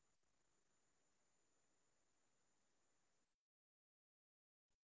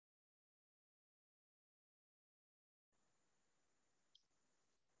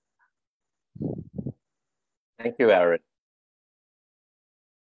 Thank you, Aaron.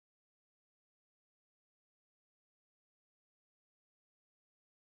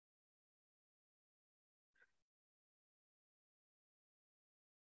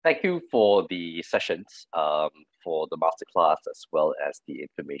 Thank you for the sessions, for the masterclass, as well as the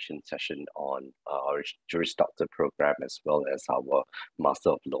information session on our Juris Doctor program, as well as our Master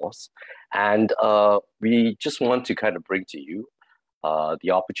of Laws. And we just want to kind of bring to you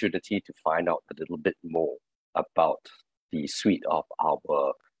the opportunity to find out a little bit more about the suite of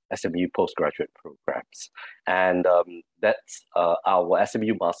our SMU postgraduate programs. And that's our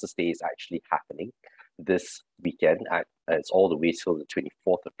SMU Master's Day is actually happening this weekend. It's all the way till the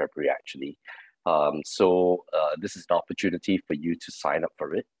 24th of February, actually. So this is an opportunity for you to sign up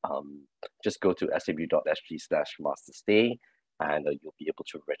for it. Just go to smu.sg/mastersday, and you'll be able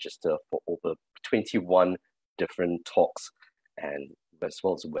to register for over 21 different talks, and as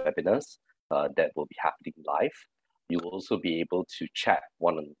well as webinars that will be happening live. You will also be able to chat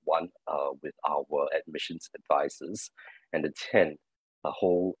one-on-one with our admissions advisors and attend a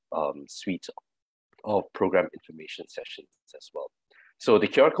whole suite of program information sessions as well. So the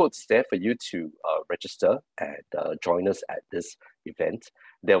QR code is there for you to register and join us at this event.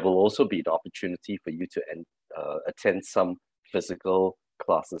 There will also be an opportunity for you to attend some physical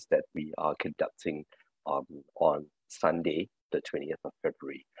classes that we are conducting on Sunday, the 20th of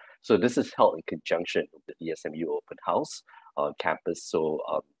February. So this is held in conjunction with the SMU Open House on campus. So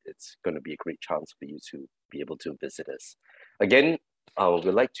it's going to be a great chance for you to be able to visit us. Again, we'd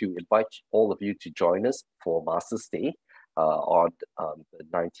like to invite all of you to join us for Master's Day on the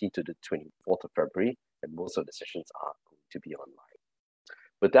 19th to the 24th of February, and most of the sessions are going to be online.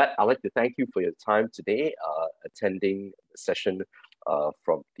 With that, I'd like to thank you for your time today, attending the session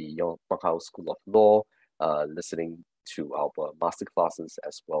from the Yong Pung School of Law, listening to our master classes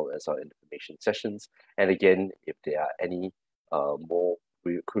as well as our information sessions. And again, if there are any more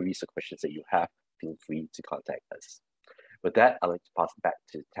queries or questions that you have, feel free to contact us. With that, I'd like to pass it back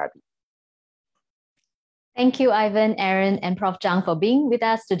to Tabby. Thank you, Ivan, Aaron, and Prof Zhang for being with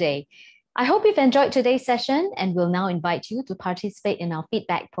us today. I hope you've enjoyed today's session and we'll now invite you to participate in our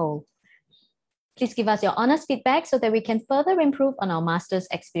feedback poll. Please give us your honest feedback so that we can further improve on our Master's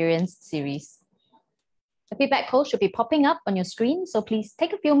Experience series. The feedback poll should be popping up on your screen, so please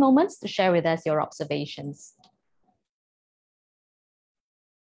take a few moments to share with us your observations.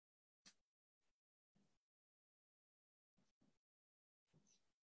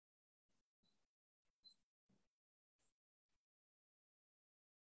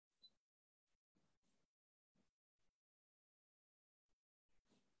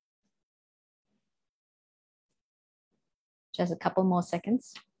 Just a couple more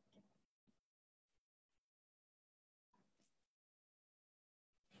seconds.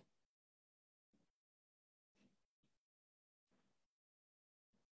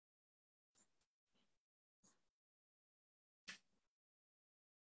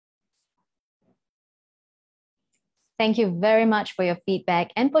 Thank you very much for your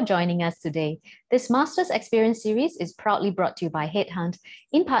feedback and for joining us today. This Master's Experience series is proudly brought to you by HeadHunt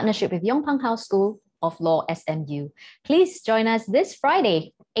in partnership with Yong Pung School of Law, SMU. Please join us this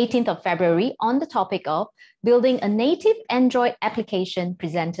Friday, 18th of February, on the topic of Building a Native Android Application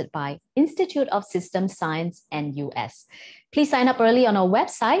presented by Institute of Systems Science and US. Please sign up early on our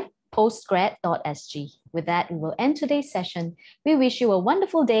website, postgrad.sg. With that, we will end today's session. We wish you a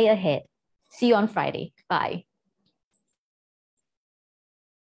wonderful day ahead. See you on Friday. Bye.